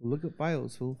our area. Look at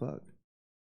Files, full fuck.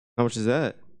 How much is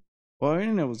that? Well, our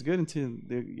internet was good until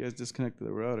you guys disconnected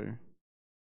the router.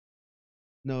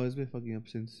 No, it's been fucking up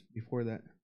since before that.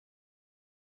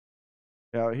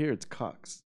 Yeah, out here it's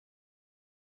Cox.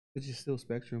 It's just still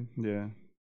Spectrum. Yeah.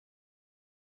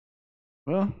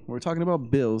 Well, we're talking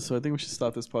about bills, so I think we should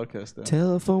stop this podcast now.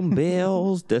 Telephone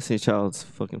bills. Destiny Child's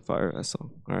fucking fire ass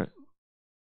song. All right,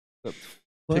 Pick a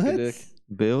What? dick.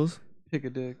 bills. Pick a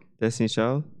dick. Destiny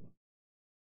Child.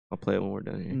 I'll play it when we're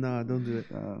done here. Nah, don't do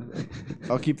it.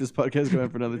 I'll keep this podcast going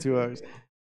for another 2 hours.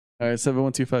 All right,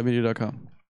 7125media.com.